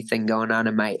about anything going on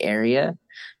in my area.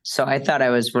 So I thought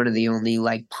I was one of the only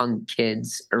like punk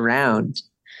kids around.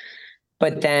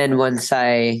 But then once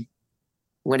I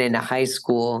went into high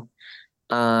school,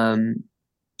 um,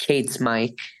 Kate's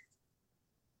Mike,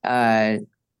 uh,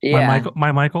 yeah,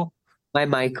 My Michael. my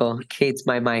Michael, Kate's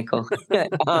my Michael.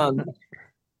 um,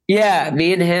 yeah,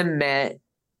 me and him met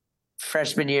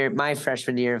my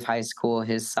freshman year of high school,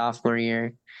 his sophomore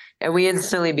year. And we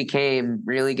instantly became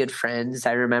really good friends.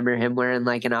 I remember him wearing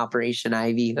like an Operation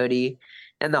Ivy hoodie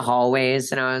in the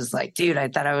hallways. And I was like, dude, I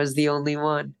thought I was the only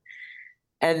one.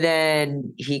 And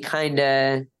then he kind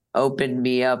of opened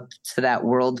me up to that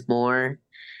world more.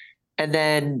 And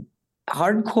then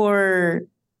hardcore,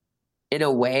 in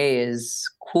a way, is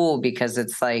cool because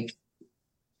it's like,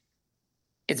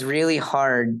 it's really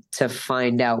hard to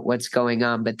find out what's going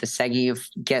on. But the second you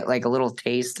get like a little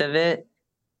taste of it,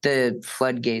 the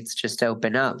floodgates just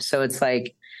open up. So it's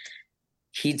like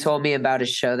he told me about a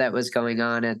show that was going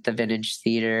on at the Vintage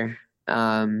Theater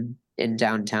in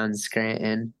downtown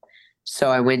Scranton. So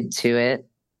I went to it,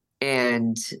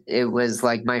 and it was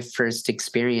like my first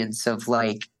experience of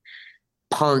like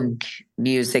punk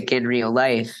music in real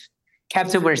life.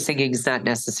 Captain We're Singing is not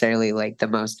necessarily like the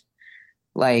most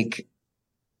like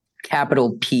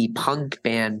capital P punk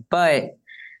band, but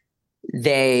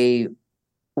they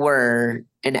were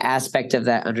an aspect of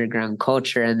that underground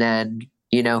culture. And then,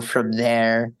 from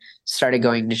there, started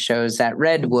going to shows at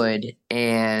Redwood,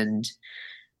 and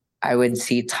I would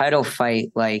see Title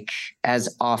Fight like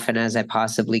as often as I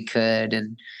possibly could.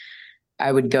 And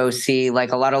I would go see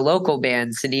like a lot of local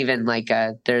bands, and even like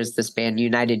there's this band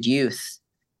United Youth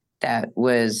that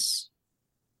was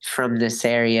from this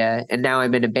area. And now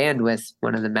I'm in a band with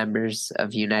one of the members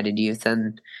of United Youth.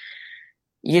 And,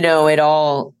 it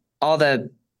all the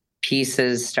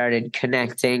pieces started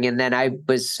connecting. And then I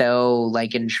was so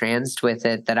like entranced with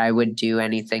it that I would do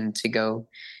anything to go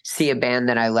see a band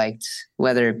that I liked,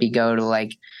 whether it be go to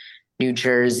like New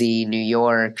Jersey, New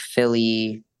York,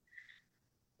 Philly,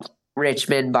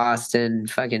 Richmond, Boston,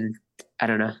 fucking, I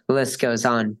don't know, the list goes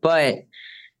on. But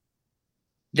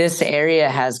this area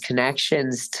has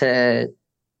connections to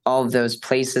all of those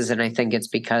places. And I think it's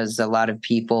because a lot of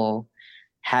people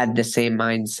had the same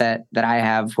mindset that I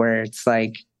have, where it's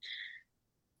like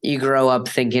you grow up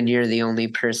thinking you're the only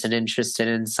person interested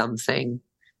in something.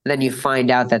 Then you find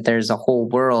out that there's a whole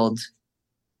world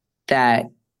that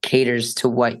caters to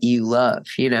what you love,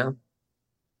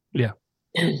 Yeah.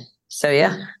 So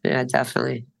yeah,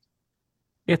 definitely.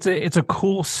 It's a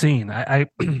cool scene. I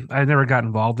never got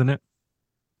involved in it.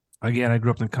 Again, I grew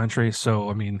up in the country, so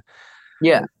I mean,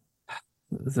 Yeah.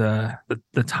 The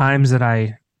times that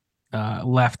I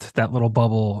left that little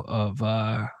bubble of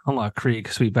Hunlock Creek,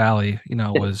 Sweet Valley,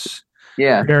 was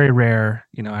Yeah. very rare.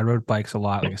 I rode bikes a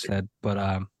lot, like I said, but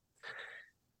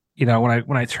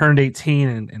when I turned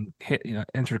 18 and hit,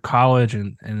 entered college,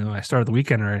 and when I started the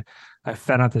Weekender, I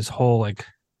found out this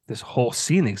whole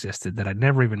scene existed that I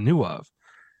never even knew of.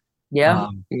 Yeah.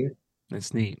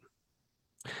 It's neat.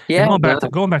 And Yeah.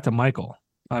 going back to Michael,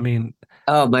 I mean,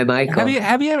 Oh, my Michael.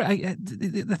 have you ever?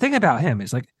 The thing about him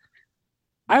is like,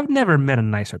 I've never met a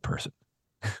nicer person.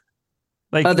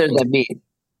 Like, other than me.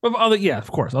 Yeah,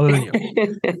 of course, other than you.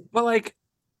 But like,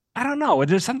 I don't know.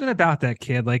 There's something about that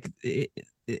kid. Like,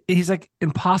 he's like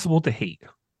impossible to hate.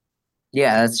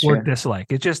 Yeah, that's Or true. dislike.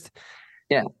 It's just,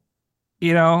 Yeah.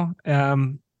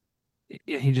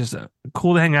 He's just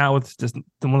cool to hang out with. Just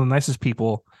one of the nicest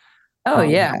people. Oh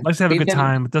yeah. Likes to have a good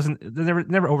time. But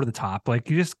never over the top. Like,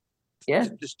 you just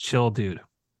chill, dude.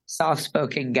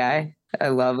 Soft-spoken guy. I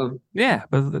love him. Yeah,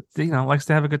 but likes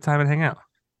to have a good time and hang out.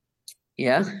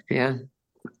 Yeah, yeah.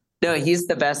 No, he's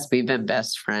the best. We've been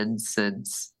best friends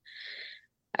since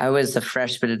I was a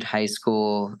freshman in high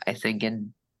school, I think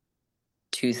in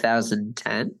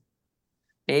 2010,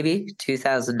 maybe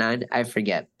 2009. I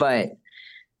forget. But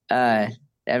uh,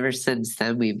 ever since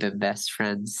then, we've been best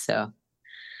friends. So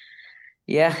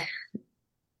yeah,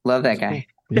 love that That's guy.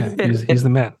 cool. Yeah, he's the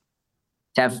man.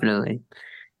 Definitely.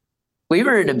 We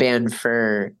were in a band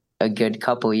for a good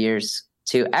couple years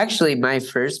too. Actually, my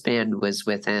first band was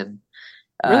with him.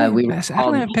 Really? We were I don't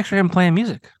called, even picture him playing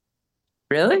music.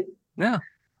 really? Yeah,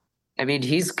 I mean,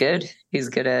 he's good. He's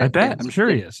good I at bet. I'm sure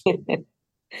he music. is. He's a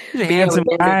But yeah, handsome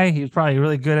guy. He's probably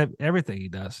really good at everything he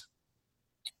does.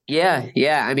 yeah.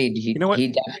 I mean, You know what? he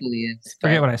definitely is.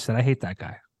 Forget But what I said. I hate that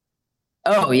guy.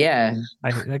 oh yeah,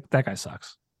 That guy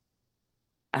sucks.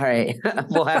 all right.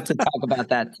 We'll have to talk about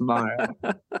that tomorrow.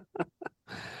 Uh,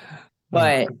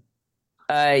 But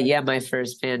yeah, my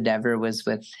first band ever was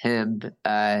with him.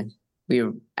 I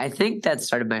think that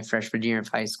started my freshman year of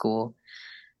high school.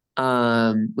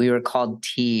 We were called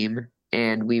Team,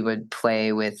 and we would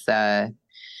play with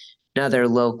another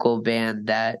local band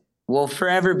that will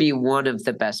forever be one of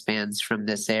the best bands from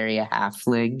this area,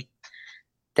 Halfling.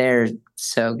 They're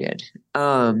so good.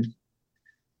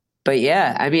 But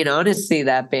yeah, I mean, honestly,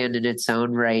 that band in its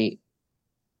own right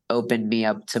opened me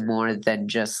up to more than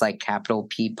just like capital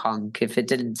P punk. If it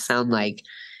didn't sound like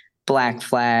Black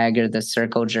Flag or the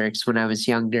Circle Jerks when I was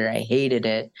younger, I hated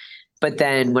it. But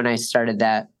then when I started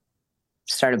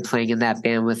playing in that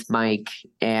band with Mike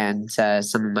and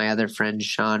some of my other friends,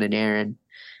 Sean and Aaron,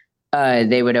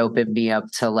 they would open me up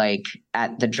to like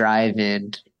At the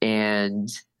Drive-In and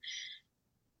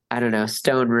I don't know,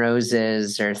 Stone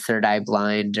Roses or Third Eye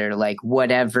Blind or like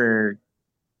whatever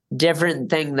different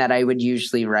thing that I would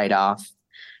usually write off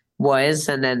was.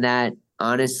 And then that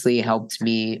honestly helped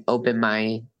me open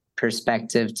my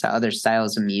perspective to other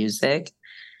styles of music.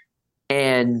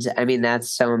 And I mean, that's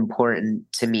so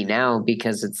important to me now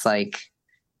because it's like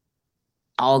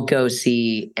I'll go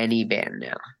see any band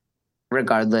now,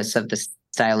 regardless of the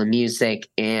style of music,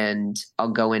 and I'll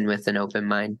go in with an open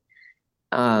mind.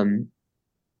 Um,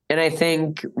 and I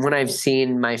think when I've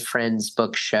seen my friends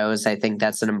book shows, I think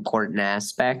that's an important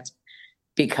aspect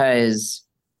because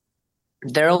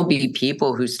there'll be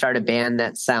people who start a band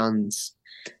that sounds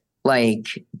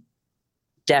like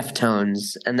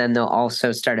Deftones, and then they'll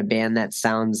also start a band that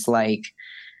sounds like,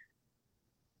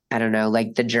 I don't know,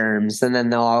 like the Germs, and then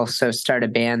they'll also start a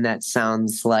band that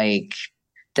sounds like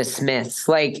the Smiths.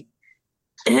 Like,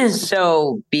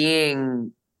 so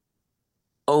being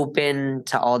open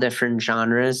to all different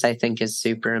genres, I think, is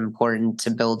super important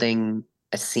to building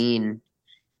a scene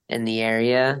in the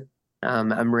area.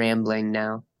 I'm rambling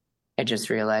now. I just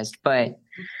realized, but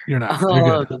you're not.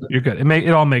 You're good. You're good. It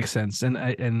all makes sense, and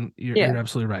yeah, you're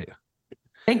absolutely right.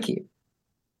 thank you.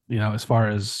 You know, as far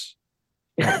as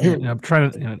I'm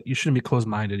trying to, you shouldn't be closed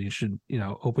minded. You should,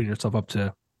 open yourself up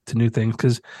to new things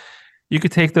because you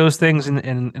could take those things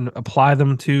and apply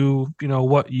them to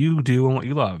what you do and what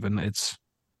you love, and it's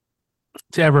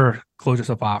to ever close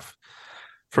yourself off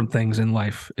from things in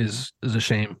life is a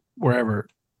shame wherever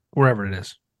it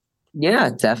is. Yeah,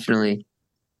 definitely.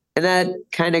 And that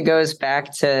kind of goes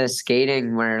back to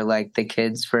skating where like the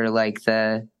kids were like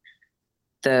the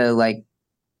like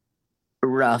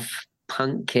rough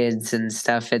punk kids and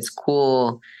stuff. It's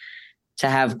cool to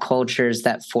have cultures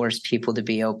that force people to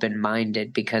be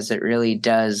open-minded because it really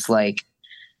does like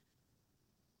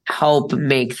help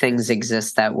make things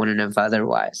exist that wouldn't have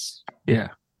otherwise. Yeah.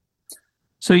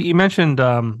 So you mentioned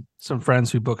some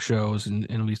friends who book shows,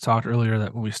 and we talked earlier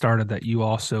that when we started that you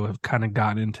also have kind of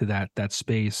gotten into that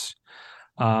space.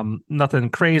 Nothing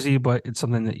crazy, but it's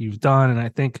something that you've done, and I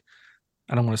think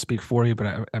I don't want to speak for you,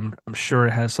 but I'm sure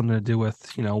it has something to do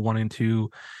with wanting to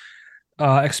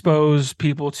expose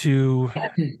people to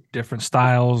different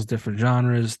styles, different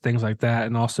genres, things like that,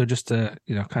 and also just to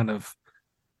kind of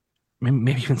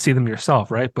maybe even see them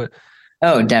yourself, right? But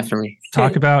Oh, definitely.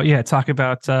 talk about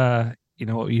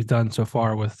what you've done so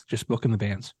far with just booking the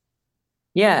bands.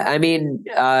 Yeah, I mean,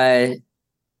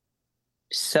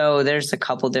 so there's a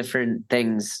couple different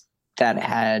things that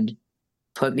had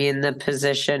put me in the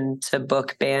position to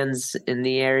book bands in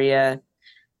the area.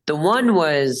 The one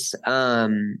was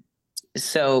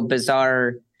so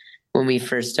Bizarre when we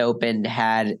first opened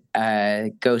had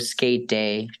a Go Skate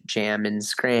Day jam in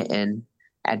Scranton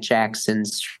at Jackson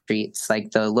Streets,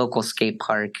 like the local skate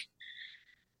park.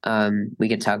 We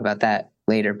could talk about that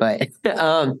later, but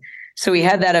so we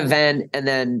had that event, and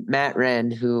then Matt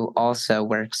Wren, who also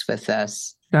works with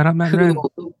us. Shout out Matt Wren.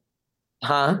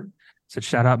 Huh? Said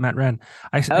shout out Matt Wren.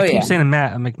 I Oh keep yeah, saying to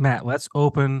Matt, I'm like, Matt, let's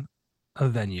open a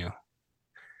venue.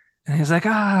 And he's like,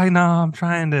 I know, I'm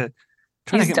trying to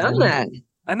he's get done money. that.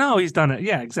 I know he's done it.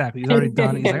 Yeah, exactly. He's already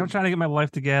done it. He's like, I'm trying to get my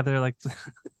life together. Like,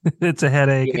 it's a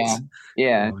headache. Yeah. It's.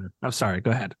 Yeah. Oh, I'm sorry.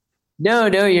 Go ahead. No,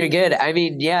 no, you're good. I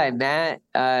mean, yeah, Matt,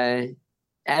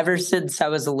 ever since I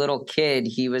was a little kid,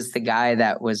 he was the guy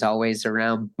that was always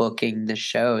around booking the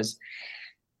shows.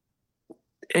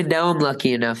 And now I'm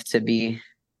lucky enough to be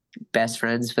best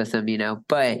friends with him,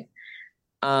 But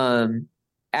um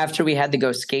after we had the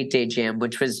Go Skate Day Jam,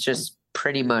 which was just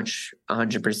pretty much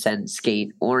 100%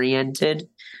 skate oriented,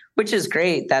 which is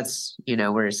great. That's,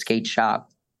 we're a skate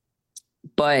shop.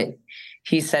 But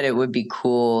he said it would be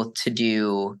cool to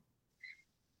do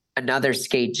another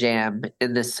skate jam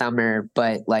in the summer,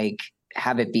 but like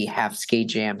have it be half skate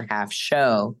jam, half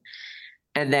show.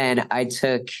 And then I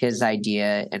took his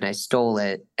idea and I stole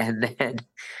it. And then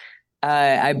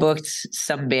I booked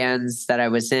some bands that I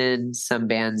was in, some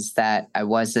bands that I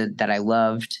wasn't, that I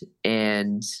loved.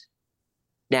 And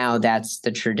now that's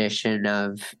the tradition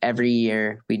of every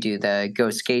year we do the Go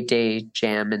Skate Day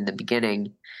Jam in the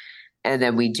beginning. And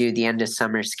then we do the end of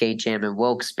summer skate jam in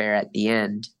Wilkes-Barre at the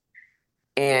end.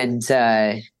 And,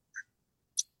 I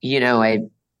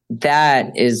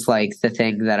that is like the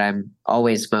thing that I'm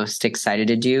always most excited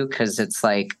to do because it's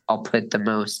like I'll put the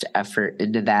most effort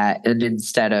into that. And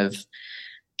instead of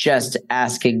just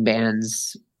asking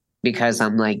bands because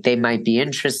I'm like, they might be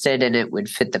interested and it would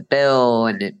fit the bill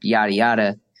and yada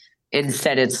yada.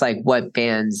 Instead, it's like, what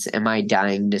bands am I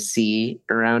dying to see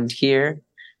around here?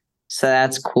 So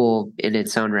that's cool in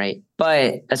its own right.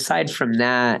 But aside from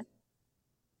that,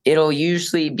 it'll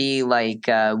usually be like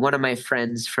one of my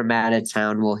friends from out of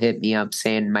town will hit me up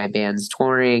saying my band's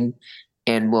touring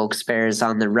and Wilkes-Barre is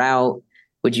on the route.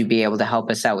 Would you be able to help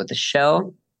us out with the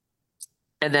show?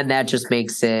 And then that just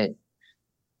makes it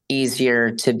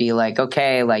easier to be like,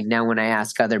 okay, like now when I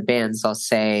ask other bands, I'll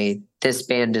say this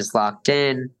band is locked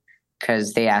in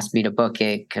because they asked me to book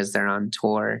it because they're on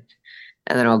tour.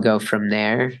 And then I'll go from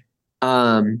there.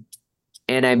 And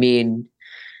I mean,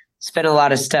 it's been a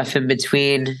lot of stuff in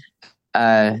between.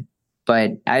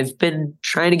 But I've been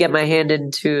trying to get my hand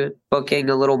into booking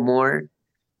a little more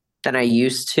than I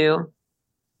used to.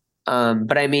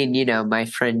 But I mean, my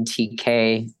friend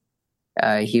TK,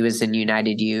 he was in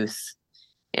United Youth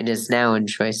and is now in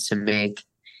Choice to Make.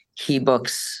 He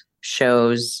books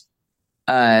shows.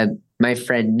 My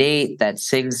friend Nate that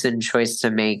sings in Choice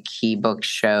to Make, he books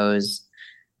shows.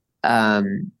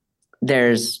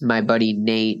 There's my buddy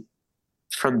Nate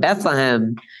from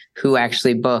Bethlehem who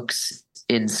actually books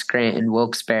in Scranton,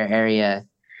 Wilkes-Barre area.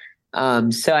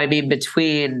 So I mean,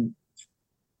 between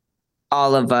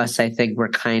all of us, I think we're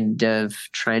kind of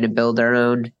trying to build our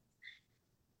own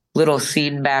little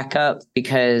scene back up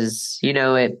because,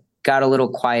 it got a little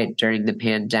quiet during the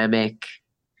pandemic.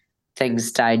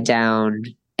 Things died down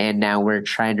and now we're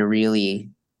trying to really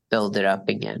build it up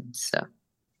again. So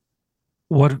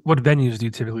What venues do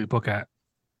you typically book at?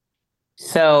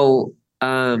 So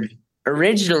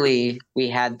originally we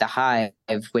had the Hive,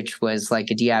 which was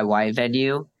like a DIY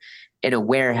venue in a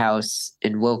warehouse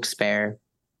in Wilkes-Barre.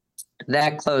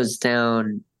 That closed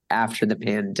down after the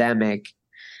pandemic.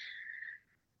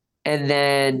 And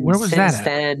then Where was that since at?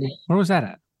 then, Where was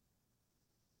that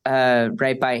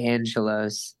right by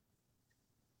Angelo's.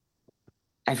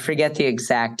 I forget the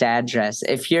exact address.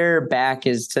 If your back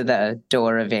is to the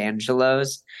door of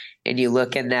Angelo's and you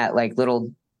look in that like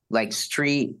little like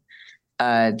street,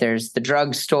 there's the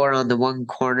drugstore on the one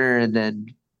corner and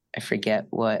then I forget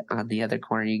what on the other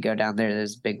corner. You go down there,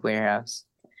 there's a big warehouse.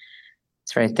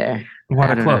 It's right there. Why'd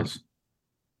I it don't know. close?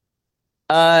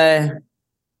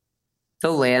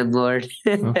 The landlord.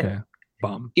 Okay.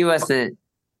 Bum. He wasn't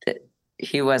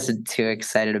too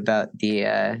excited about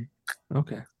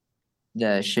Okay.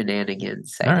 the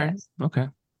shenanigans, I All right. guess. Okay.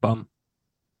 Bum.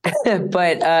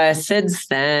 But since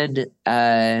then,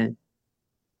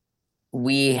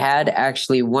 we had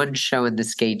actually one show in the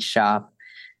skate shop.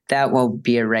 That won't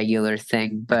be a regular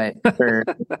thing, but for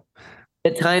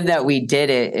the time that we did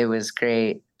it, it was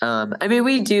great. I mean,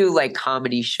 we do like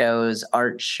comedy shows,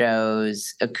 art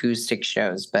shows, acoustic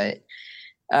shows, but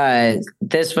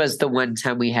this was the one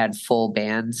time we had full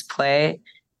bands play,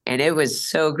 and it was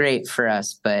so great for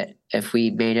us. But if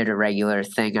we made it a regular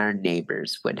thing, our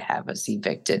neighbors would have us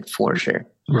evicted for sure.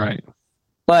 Right.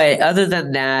 But other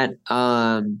than that,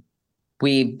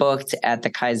 we booked at the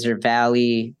Kaiser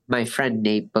Valley. My friend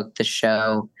Nate booked the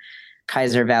show,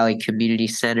 Kaiser Valley Community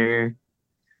Center.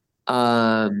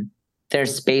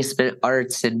 There's Basement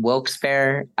Arts in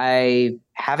Wilkes-Barre. I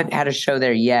haven't had a show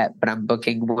there yet, but I'm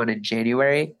booking one in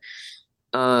January.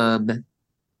 Where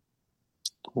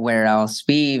else?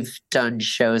 We've done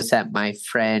shows at my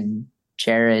friend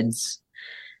Jared's.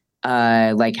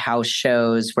 like house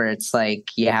shows where it's like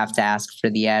you have to ask for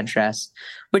the address,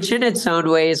 which in its own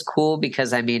way is cool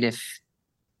because I mean, if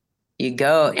you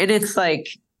go and it's like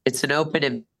it's an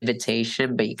open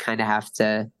invitation, but you kind of have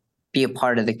to be a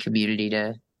part of the community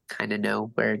to kind of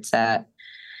know where it's at.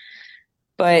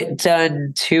 But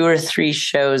done 2 or 3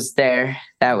 shows there.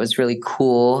 That was really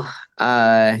cool.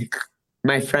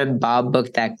 My friend Bob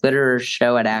booked that Glitterer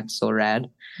show at Axelrad.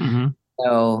 Mm-hmm.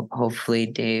 So hopefully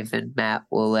Dave and Matt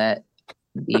will let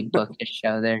me book a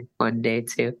show there one day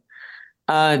too.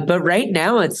 But right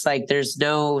now it's like there's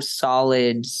no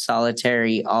solid,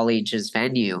 solitary all ages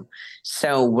venue.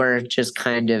 So we're just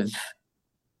kind of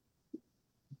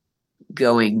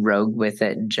going rogue with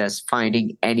it and just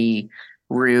finding any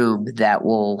room that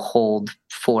will hold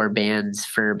 4 bands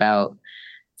for about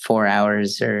 4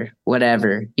 hours or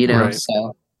whatever, Right.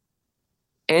 So,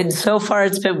 and so far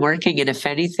it's been working. And if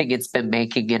anything, it's been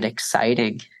making it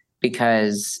exciting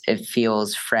because it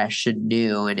feels fresh and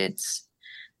new and it's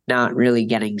not really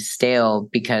getting stale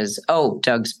because, oh,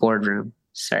 Doug's Boardroom.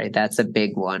 Sorry, that's a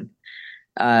big one.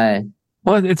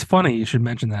 Well, it's funny you should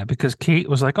mention that because Kate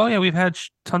was like, "Oh yeah, we've had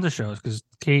tons of shows." Because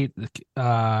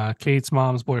Kate's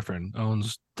mom's boyfriend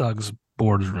owns Doug's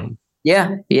Boardroom,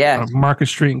 Yeah, yeah. Market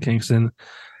Street in Kingston.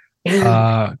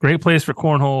 Great place for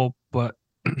cornhole, but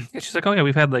she's like, "Oh yeah,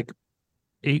 we've had like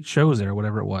 8 shows there, or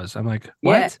whatever it was." I'm like,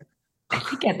 Yeah. "What?" I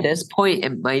think at this point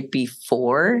it might be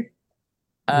 4.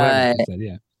 Whatever she said,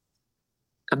 yeah.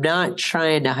 I'm not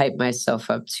trying to hype myself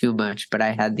up too much, but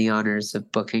I had the honors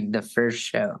of booking the first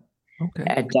show Okay.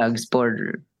 at Doug's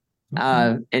Boardroom.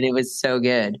 And it was so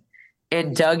good.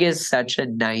 And Doug is such a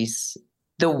nice,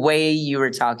 the way you were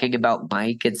talking about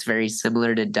Mike, it's very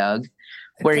similar to Doug,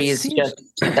 where he's just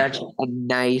such a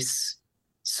nice,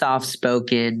 soft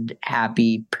spoken,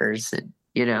 happy person,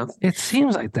 It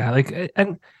seems like that. Like,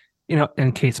 and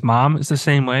and Kate's mom is the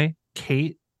same way.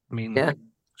 Kate, I mean, yeah.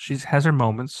 she has her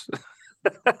moments.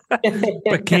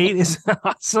 But Kate is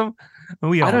awesome.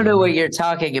 I don't know what you're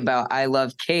talking about. I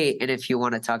love Kate, and if you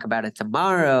want to talk about it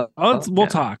tomorrow, we'll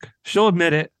talk. She'll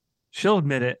admit it.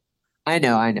 I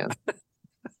know.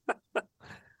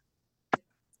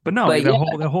 But no, like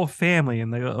the whole family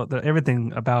and the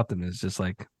everything about them is just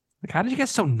like how did you get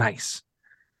so nice?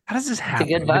 How does this happen?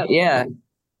 It's a good vibe. Yeah.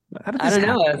 How did this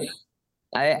happen? Know.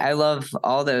 I love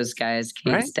all those guys.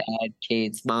 Kate's dad,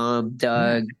 Kate's mom,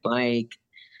 Doug, Mike,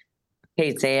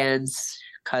 Kate's aunts,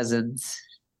 cousins,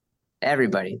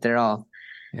 everybody. They're all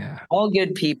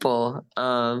good people.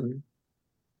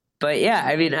 But yeah,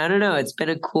 I mean, I don't know. It's been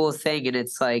a cool thing, and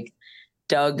it's like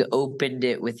Doug opened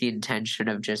it with the intention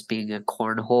of just being a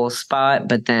cornhole spot,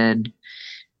 but then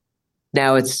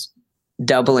now it's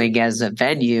doubling as a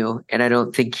venue, and I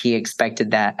don't think he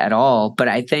expected that at all. But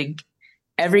I think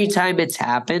every time it's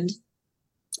happened,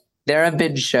 there have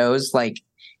been shows like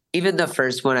even the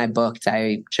first one I booked,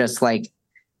 I just like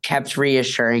kept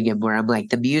reassuring him where I'm like,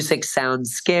 the music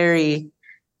sounds scary,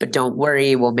 but don't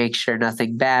worry, we'll make sure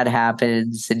nothing bad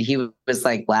happens. And he was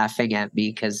like laughing at me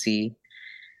because he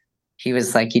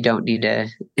was like, you don't need to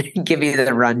give me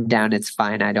the rundown. It's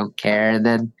fine. I don't care. And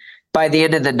then by the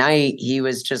end of the night, he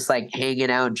was just like hanging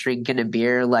out, drinking a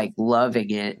beer, like loving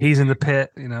it. He's in the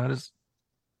pit, just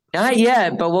not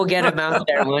yet, but we'll get him out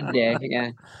there one day.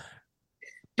 Yeah.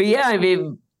 But yeah, I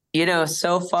mean,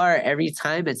 so far every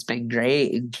time it's been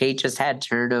great. And Kate just had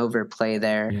Turnover play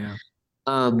there,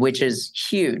 which is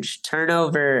huge.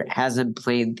 Turnover hasn't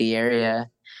played the area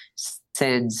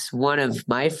since one of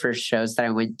my first shows that I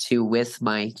went to with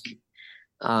Mike.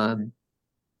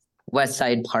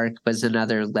 Westside Park was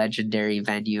another legendary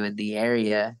venue in the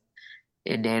area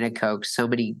in Nanticoke. So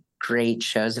many great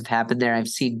shows have happened there. I've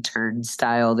seen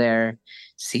Turnstile there,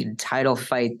 seen Title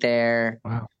Fight there.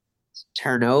 Wow.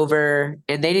 Turnover,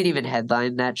 and they didn't even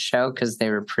headline that show because they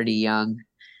were pretty young.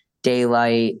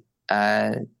 Daylight,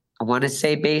 I want to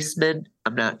say Basement,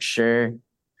 I'm not sure,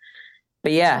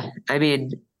 but yeah, I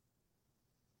mean,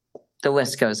 the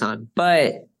list goes on.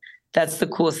 But that's the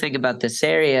cool thing about this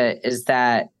area is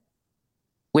that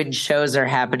when shows are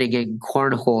happening in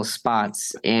cornhole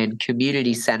spots and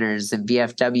community centers and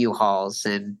VFW halls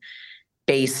and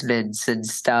basements and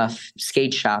stuff,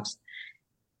 skate shops,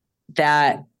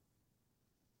 that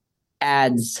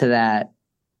adds to that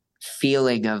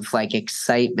feeling of like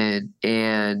excitement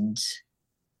and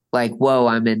like, whoa,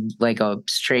 I'm in like a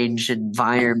strange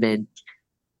environment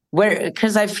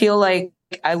because I feel like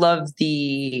I love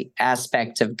the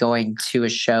aspect of going to a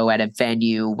show at a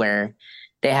venue where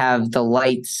they have the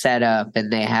lights set up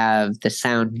and they have the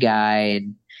sound guy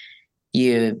and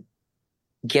you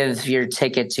give your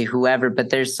ticket to whoever,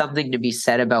 but there's something to be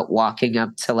said about walking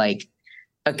up to like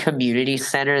a community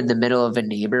center in the middle of a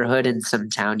neighborhood in some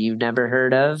town you've never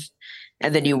heard of.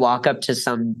 And then you walk up to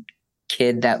some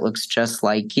kid that looks just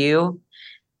like you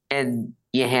and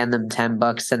you hand them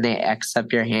 $10 and they X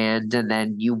up your hand. And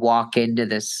then you walk into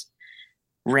this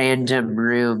random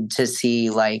room to see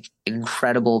like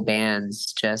incredible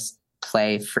bands just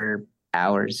play for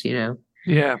hours, you know?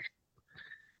 Yeah.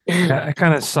 I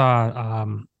kind of saw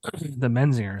the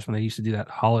Menzingers when they used to do that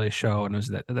holiday show, and it was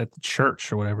that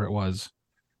church or whatever it was.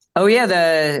 Oh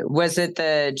yeah, was it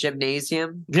the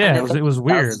gymnasium Yeah, kind of thing it was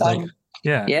weird. outside? Like,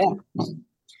 yeah, Yeah, I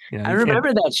you can't.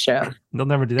 remember that show. They'll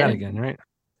never do that Yeah. again, right?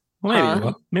 Well, maybe they Huh?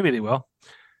 will. Maybe they will.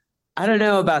 I don't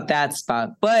know about that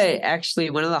spot, but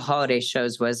actually one of the holiday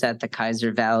shows was at the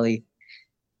Kaiser Valley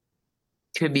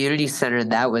Community Center,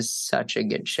 and that was such a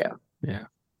good show. Yeah,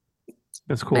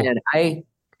 that's cool. Man,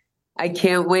 I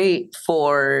can't wait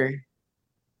for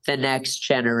the next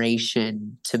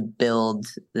generation to build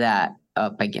that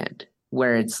up again,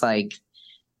 where it's like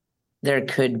there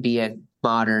could be a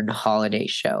modern holiday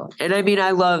show. And I mean,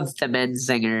 I love the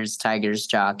Menzingers, Tigers,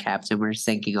 Jaw, Captain, We're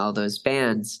Sinking, all those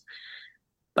bands.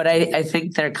 But I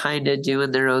think they're kind of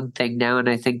doing their own thing now, and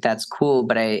I think that's cool.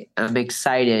 But I'm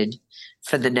excited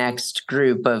for the next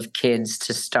group of kids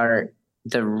to start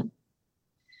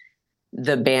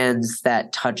the bands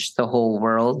that touch the whole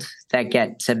world, that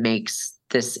get to make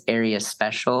this area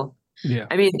special. Yeah.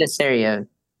 I mean, this area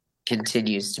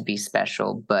continues to be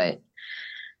special, but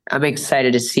I'm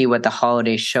excited to see what the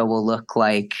holiday show will look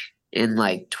like in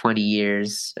like 20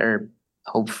 years, or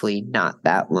hopefully not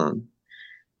that long.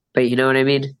 But you know what I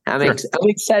mean? I'm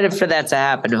excited for that to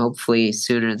happen, hopefully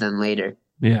sooner than later.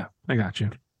 Yeah, I got you.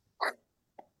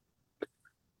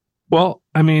 Well,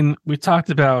 I mean, we talked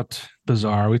about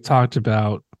Bizarre. We talked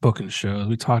about booking shows.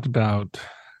 We talked about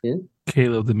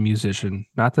Caleb the musician,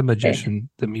 not the magician,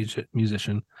 the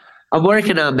musician. I'm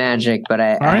working on magic, but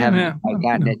I haven't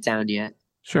gotten it down yet.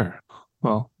 Sure.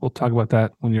 Well, we'll talk about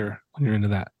that when you're into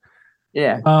that.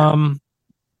 Yeah. I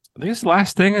guess the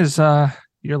last thing is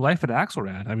your life at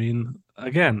Axelrad. I mean,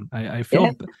 again, I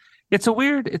feel it's a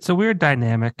weird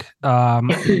dynamic.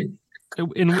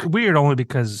 And weird only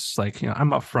because, like,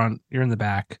 I'm up front, you're in the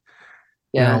back.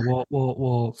 Yeah,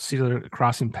 we'll see the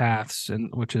crossing paths,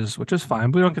 and which is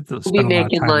fine. We don't get to we'll spend be a lot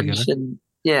of making time lunch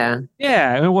together.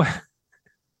 yeah. I mean,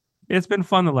 it's been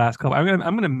fun the last couple. I'm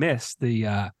gonna miss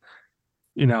the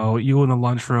you in the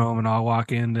lunchroom, and I'll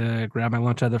walk in to grab my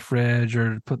lunch out of the fridge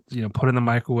or put in the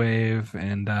microwave,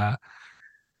 and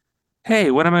hey,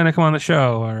 when am I gonna come on the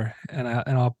show? And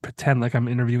I'll pretend like I'm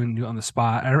interviewing you on the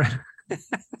spot.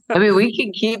 I mean, we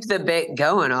can keep the bit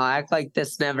going. I'll act like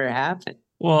this never happened.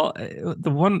 Well,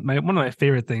 one of my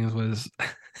favorite things was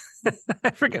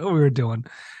I forget what we were doing,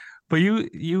 but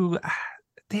you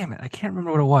damn it, I can't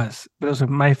remember what it was, but it was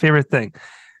my favorite thing.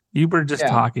 You were just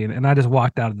talking, and I just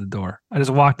walked out of the door. I just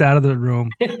walked out of the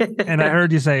room, and I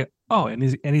heard you say, "Oh, and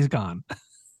he's gone."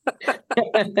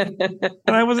 And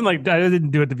I wasn't like, I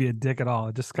didn't do it to be a dick at all.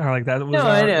 It just kind of like that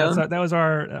was that was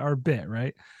our bit,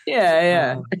 right?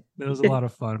 Yeah. It was a lot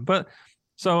of fun. But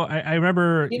so I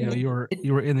remember, you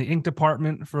were in the ink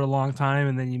department for a long time,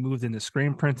 and then you moved into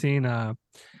screen printing. I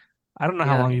don't know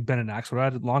how long you've been in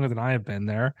Axelrad, longer than I have been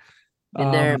there.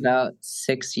 Been there about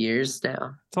 6 years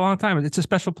now. It's a long time. It's a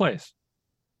special place.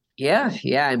 Yeah.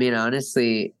 I mean,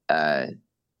 honestly, I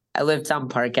lived on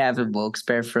Park Ave in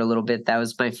Wilkes-Barre for a little bit. That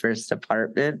was my first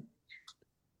apartment,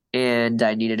 and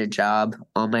I needed a job.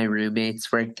 All my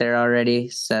roommates worked there already,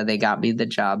 so they got me the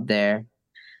job there.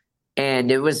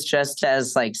 And it was just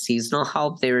as like seasonal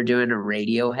help. They were doing a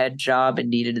Radiohead job and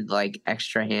needed like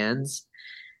extra hands.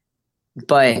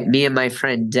 But me and my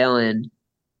friend Dylan,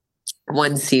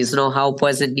 when seasonal help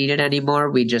wasn't needed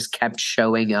anymore, we just kept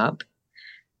showing up.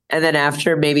 And then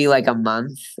after maybe like a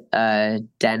month,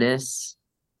 Dennis,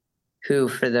 who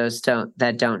for those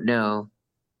that don't know,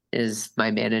 is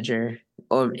my manager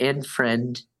and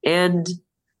friend, and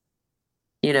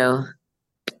a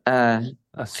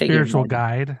spiritual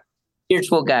guide.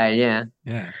 Spiritual guide, yeah.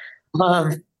 Yeah.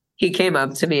 He came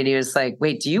up to me and he was like,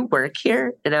 "Wait, do you work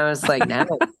here?" And I was like, "No."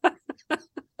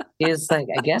 He was like,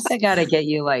 "I guess I gotta get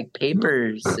you like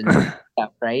papers and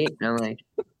stuff, right?" And I'm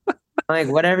like,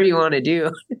 "Whatever you want to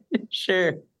do,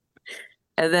 sure."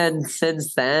 And then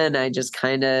since then, I just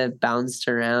kind of bounced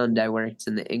around. I worked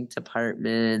in the ink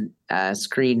department,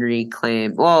 screen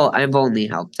reclaim. Well, I've only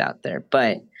helped out there,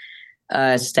 but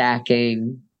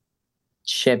stacking,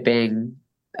 shipping,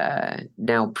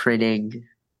 now printing.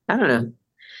 I don't know,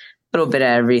 a little bit of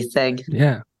everything.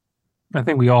 Yeah, I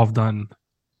think we all have done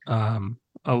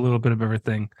a little bit of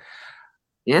everything.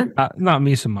 Yeah, not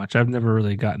me so much. I've never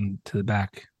really gotten to the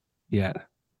back yet.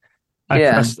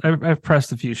 Yeah. I've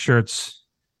pressed a few shirts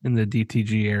in the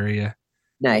DTG area.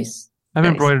 Nice. I've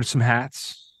Nice. embroidered some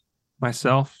hats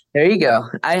myself. There you go.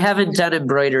 I haven't done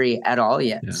embroidery at all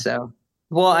yet. Yeah. So,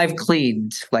 well, I've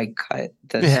cleaned, like cut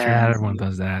the Yeah, strings. everyone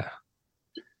does that.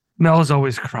 Mel's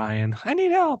always crying. I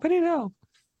need help. I need help.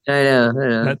 I know. I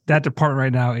know. That department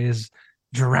right now is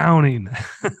drowning.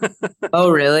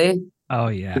 Oh, really? Oh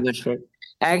Too yeah. much work.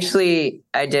 Actually,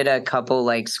 I did a couple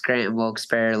like Scranton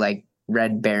Wilkes-Barre like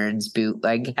Red Barons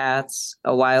bootleg hats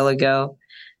a while ago.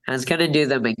 I was gonna do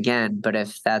them again, but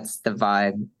if that's the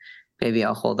vibe, maybe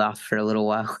I'll hold off for a little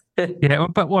while. Yeah,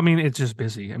 but well, I mean, it's just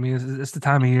busy. I mean, it's the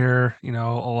time of year, a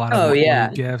lot of Oh employee yeah,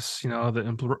 gifts,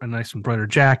 nice embroidered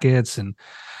jackets, and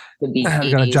the I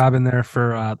got a bikinis. job in there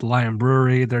for the Lion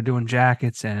Brewery. They're doing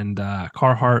jackets and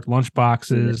Carhartt lunch Yeah.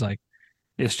 boxes. Like,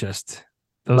 it's just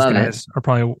those Love it. guys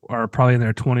are probably in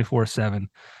there 24/7.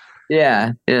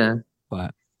 Yeah, yeah.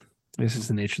 But this is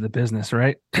the nature of the business,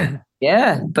 right?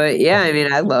 Yeah, but yeah, I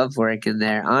mean, I love working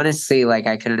there. Honestly, like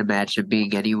I couldn't imagine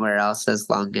being anywhere else as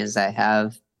long as I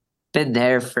have been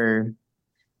there for, I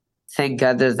think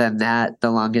other than that,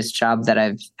 the longest job that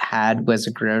I've had was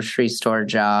a grocery store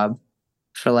job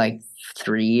for like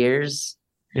 3 years.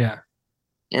 Yeah.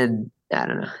 And I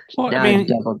don't know. Well, I Now I've mean,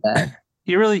 doubled that.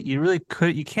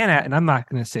 you can't, and I'm not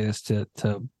going to say this to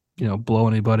blow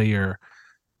anybody or,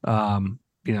 um,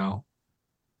 you know,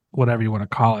 whatever you want to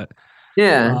call it.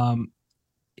 Yeah. Um,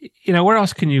 where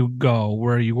else can you go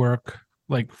where you work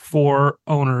like for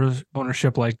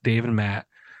ownership like Dave and Matt?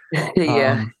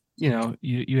 Yeah.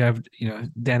 You have,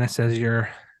 Dennis as your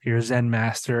Zen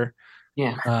master.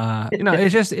 Yeah.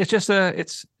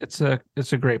 It's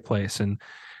a great place. And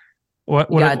You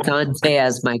got Dante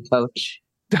as my coach.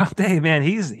 Dave, man,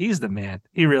 he's the man.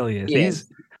 He really is. Yes.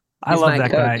 I He's love my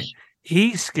that guy. coach.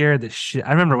 He scared the shit.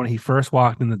 I remember when he first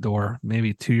walked in the door,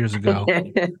 maybe 2 years ago.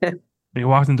 When he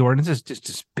walked in the door, and it's just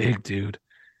this big dude,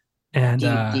 and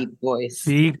Deep voice.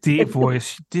 deep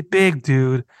voice, big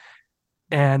dude.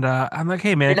 And I'm like,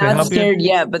 hey man, You're can I not help you? scared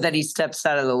yet, but then he steps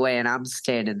out of the way and I'm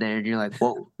standing there and you're like,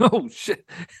 whoa. Oh shit!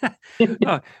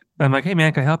 Oh, I'm like, hey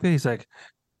man, can I help you? He's like,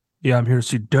 yeah, I'm here to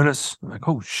see Dennis. I'm like,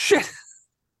 oh shit!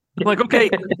 I'm like, okay,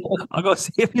 I'll go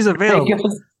see if he's available.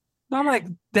 I'm like,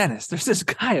 Dennis, there's this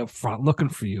guy up front looking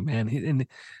for you, man.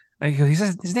 He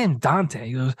says his name's Dante.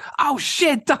 He goes, oh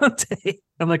shit, Dante.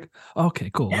 I'm like, okay,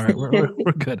 cool, all right,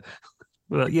 we're good.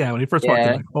 Well, yeah, when he first walked in,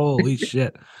 Yeah. like, holy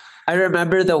shit. I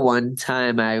remember the one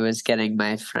time I was getting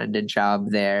my friend a job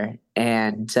there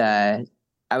and I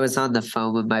was on the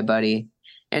phone with my buddy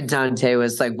and Dante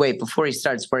was like, wait, before he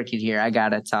starts working here, I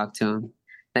gotta talk to him.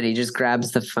 Then he just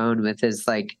grabs the phone with his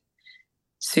like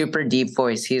super deep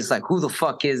voice. He's like, who the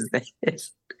fuck is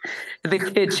this? And the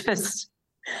kid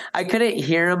I couldn't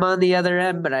hear him on the other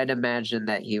end, but I'd imagine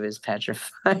that he was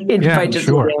petrified Yeah, by I'm just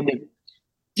sure. a random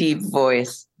deep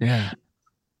voice. Yeah.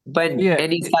 But Yeah.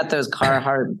 and he's got those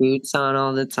Carhartt boots on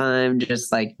all the time,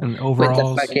 just like And with the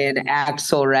overalls. fucking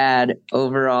Axelrad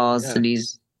overalls, Yeah. and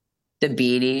he's the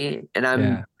beanie, and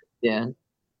I'm yeah.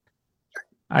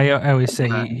 I always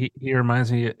say he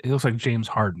reminds me. He looks like James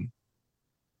Harden.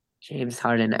 James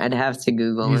Harden. I'd have to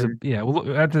Google him.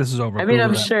 Well, after this is over, I mean, Google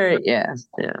I'm that. sure. Yeah.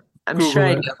 I'm Google sure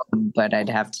I it. know him, but I'd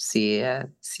have to see a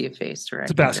face to It's a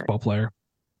recognize. basketball player.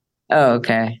 Oh,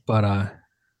 okay. But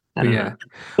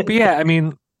yeah. I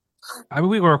mean,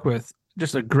 we work with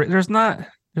just a great. There's not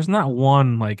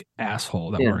one like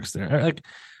asshole that works there. Like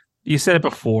you said it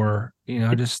before,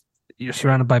 just you're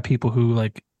surrounded by people who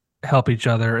like help each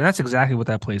other, and that's exactly what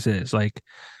that place is. Like,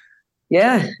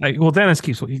 yeah. Like, well, Dennis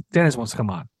wants to come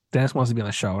on. Dennis wants to be on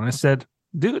the show, and I said,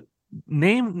 dude,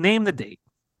 name the date.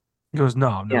 He goes,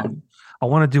 no, I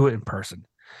want to do it in person.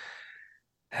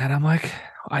 And I'm like,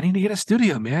 I need to get a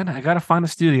studio, man. I got to find a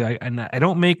studio. I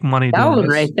don't make money doing one this.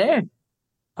 right there.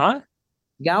 Huh?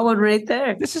 Got one right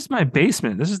there. This is my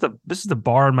basement. This is the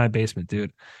bar in my basement,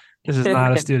 dude. This is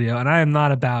not a studio, and I am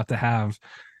not about to have.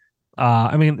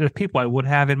 I mean, there's people I would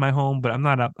have in my home, but I'm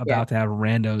not about to have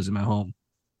randos in my home.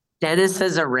 Dennis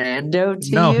is a rando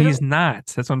to No, you? he's not.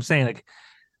 That's what I'm saying. Like,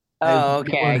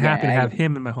 okay. I'm happy to have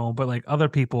him in my home, but like other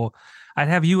people, I'd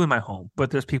have you in my home. But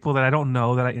there's people that I don't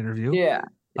know that I interview. Yeah.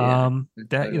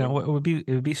 That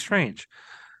it would be strange.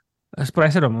 But I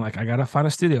said to him, like, I gotta find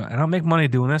a studio. I don't make money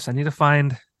doing this. I need to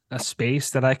find a space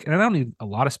that I don't need a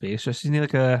lot of space. Just need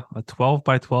like a 12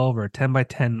 by 12 or a 10 by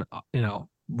 10,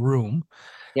 room.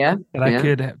 Yeah. That I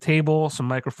could have table, some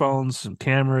microphones, some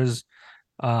cameras.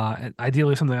 And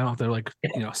ideally something I don't have to like,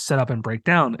 set up and break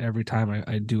down every time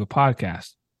I do a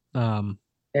podcast.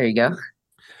 There you go.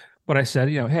 But I said,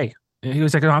 hey, he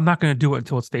was like, no, I'm not going to do it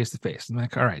until it's face to face. I'm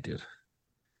like, all right, dude.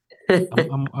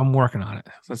 I'm working on it.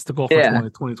 That's the goal for Yeah,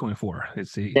 2024.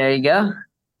 Let's see. there you go.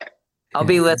 I'll Yeah.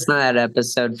 be listening to that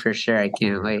episode for sure. I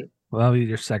can't wait. Well, that'll be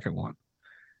your second one.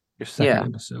 Your second Yeah,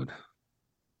 episode.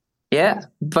 yeah.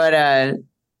 But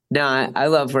no, I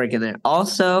love working there.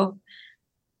 Also,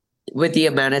 with the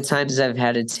amount of times I've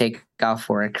had to take off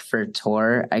work for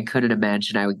tour, I couldn't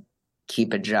imagine I would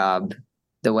keep a job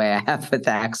the way I have with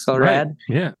Right. Axelrad.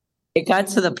 Yeah. It got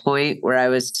to the point where I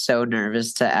was so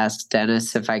nervous to ask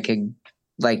Dennis if I could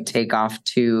like take off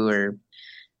 2 or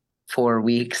 4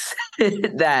 weeks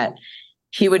that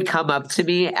he would come up to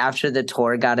me after the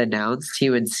tour got announced. He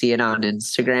would see it on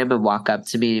Instagram and walk up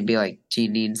to me and be like, "Do you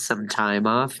need some time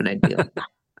off?" And I'd be like,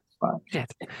 "Fuck."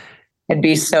 Shit. I'd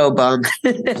be so bummed.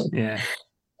 Yeah.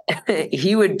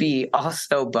 He would be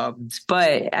also bummed.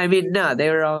 But I mean, no, they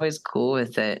were always cool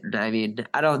with it. And I mean,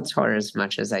 I don't tour as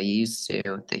much as I used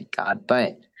to, thank God.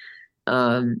 But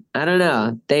I don't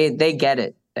know. They get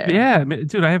it there. Yeah, I mean,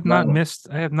 dude, I have not Love it. missed.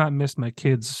 I have not missed my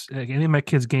kids, like, any of my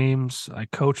kids' games. I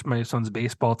coach my son's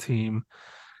baseball team.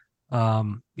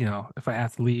 If I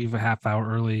have to leave a half hour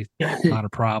early, not a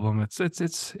problem.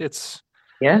 It's.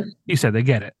 Yeah, You said they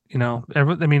get it. I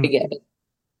they mean, get it.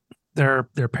 they're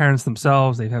parents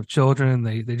themselves. They have children.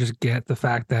 They just get the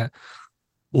fact that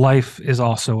life is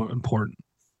also important,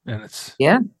 and it's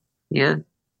Yeah, yeah.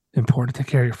 important to take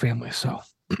care of your family. So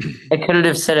I couldn't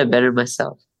have said it better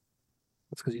myself.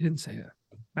 that's because you didn't say it.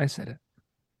 I said it.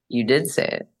 You did say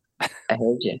it. I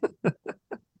heard you.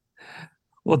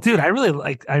 Well, dude,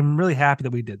 I'm really happy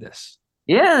that we did this.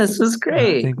 Yeah, this was I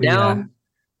great. think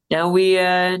Now we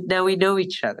know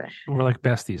each other. we're like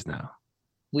besties now.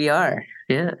 We are.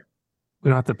 Yeah. We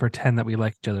don't have to pretend that we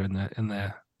like each other in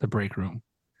the break room.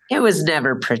 It was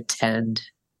never pretend.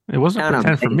 It wasn't I don't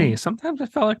pretend for think me. it- Sometimes I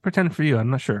felt like pretend for you. I'm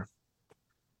not sure.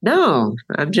 No,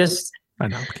 I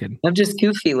know, I'm kidding. I'm just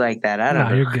goofy like that. I don't No,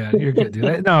 know. you're good. You're good,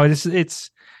 dude. No,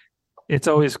 it's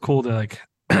always cool to like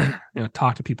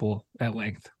talk to people at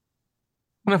length.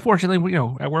 And unfortunately,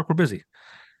 at work we're busy.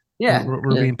 Yeah.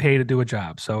 We're being paid to do a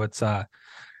job, so it's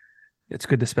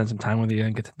good to spend some time with you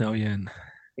and get to know you and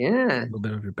Yeah. a little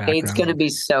bit of your Kate's background. gonna be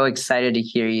so excited to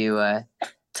hear you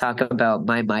talk about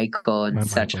my Michael in My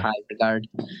such Michael. high regard.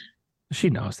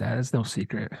 She knows that. It's no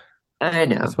secret. I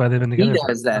know. That's why they've been He together for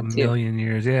knows a that too. million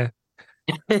years. Yeah.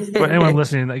 For anyone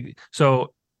listening, Mike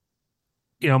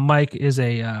is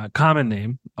a common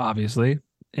name, obviously,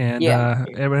 and Yeah.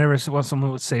 whenever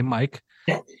someone would say Mike,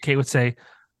 Kate would say,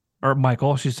 or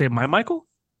Michael, she'd say my Michael.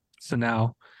 So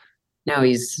now No,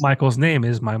 he's Michael's name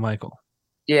is my Michael.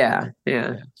 yeah.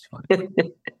 Yeah, it's funny.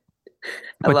 I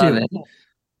But love dude, it.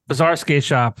 Bizarre Skate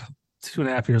Shop,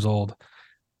 2.5 years old.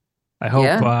 I hope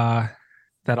Yeah.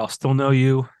 that I'll still know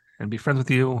you and be friends with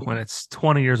you when it's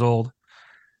 20 years old.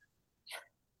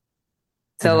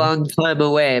 It's a long time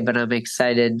away, but I'm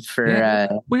excited for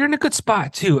Well, you're in a good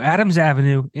spot too. Adams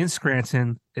Avenue in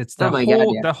Scranton. It's oh my God,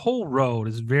 yeah. the whole road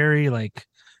is very like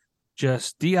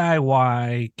just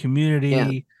DIY Yeah.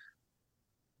 community,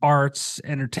 arts,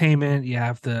 entertainment. You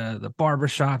have the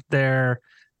barbershop there.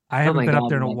 I Oh haven't my been up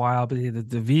God, there in a yeah. while, but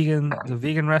the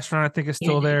vegan restaurant I think is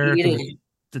still there. Yeah.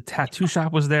 The tattoo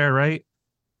shop was there, right?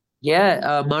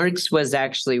 Yeah, Mark's was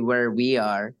actually where we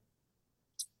are.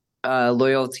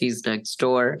 Loyalty's next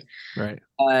door. Right.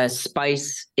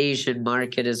 Spice Asian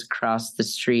Market is across the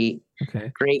street.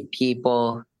 Okay. Great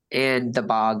people. And the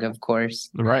Bog, of course.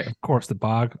 Right. Of course, the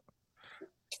bog.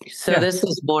 So Yeah. this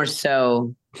is more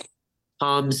so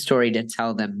Tom's story to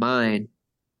tell than mine.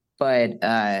 But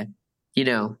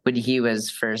when he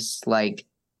was first like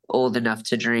old enough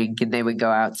to drink and they would go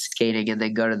out skating and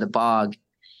then go to the Bog,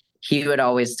 he would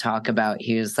always talk about,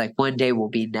 he was like, one day we'll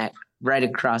be right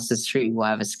across the street, we'll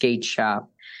have a skate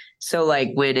shop. So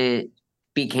like when it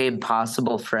became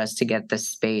possible for us to get the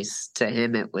space, to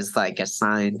him it was like a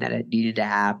sign that it needed to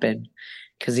happen,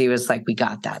 because he was like, we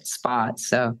got that spot.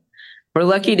 So we're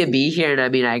lucky to be here. And I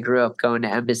mean, I grew up going to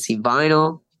Embassy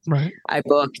Vinyl. Right. I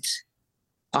booked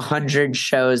 100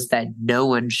 shows that no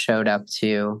one showed up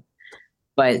to.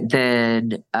 But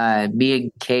then me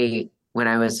and Kate, when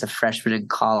I was a freshman in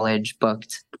college,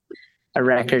 booked a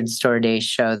Record Store Day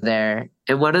show there.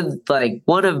 And one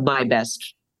of my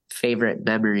best favorite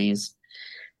memories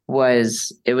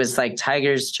was, it was like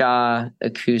Tiger's Jaw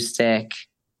acoustic.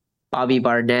 Bobby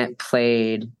Barnett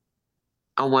played.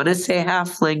 I want to say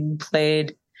Halfling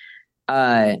played.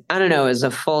 I don't know. It was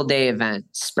a full day event.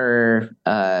 Spur,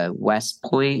 West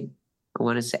Point. I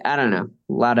want to say, I don't know.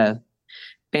 A lot of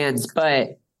bands.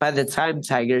 But by the time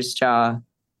Tiger's Jaw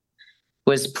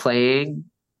was playing,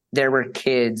 there were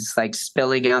kids like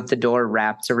spilling out the door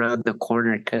wrapped around the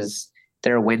corner because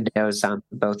there are windows on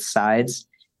both sides.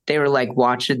 they were like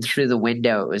watching through the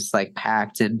window. It was like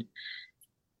packed. And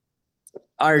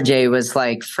RJ was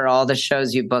like, for all the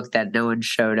shows you booked that no one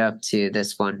showed up to,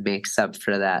 this one makes up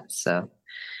for that. So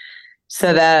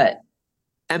that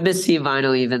Embassy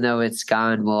Vinyl, even though it's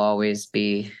gone, will always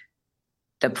be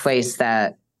the place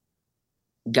that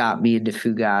got me into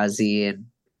Fugazi and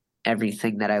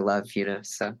everything that I love,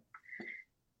 so.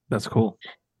 That's cool.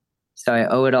 So I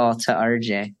owe it all to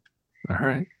RJ. All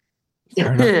right.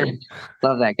 Fair enough.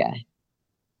 Love that guy.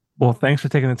 Well, thanks for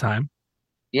taking the time.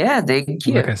 Yeah, thank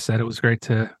you. Like I said, it was great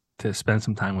to spend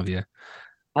some time with you.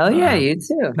 Oh yeah, you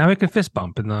too. Now we can fist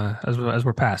bump as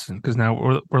we're passing, because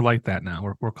now we're like that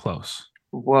now. We're close.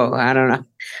 Whoa, I don't know.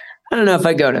 I don't know if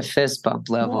I go to fist bump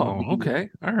level. Oh, okay.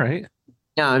 All right.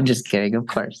 No, I'm just kidding, of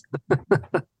course.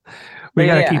 We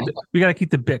gotta keep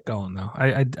the bit going though.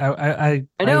 I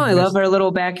know. I love our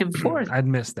little back and forth. I'd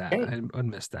miss that. I'd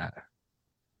miss that.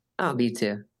 Oh, me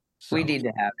too. So we need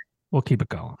to have it. We'll keep it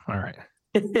going. All right.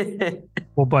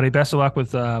 Well, buddy, best of luck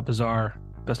with Bazaar.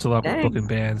 Best of luck with booking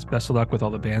bands. Best of luck with all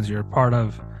the bands you're a part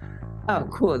of. Oh,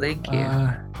 cool. Thank you.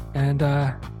 And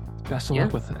best of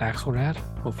luck with Axelrad.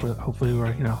 Hopefully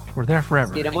we're there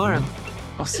forever. See you tomorrow.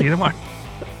 I'll see you tomorrow.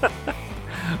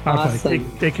 All right, buddy.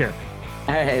 Take care.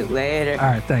 All right, later. All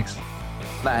right, thanks.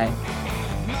 Bye.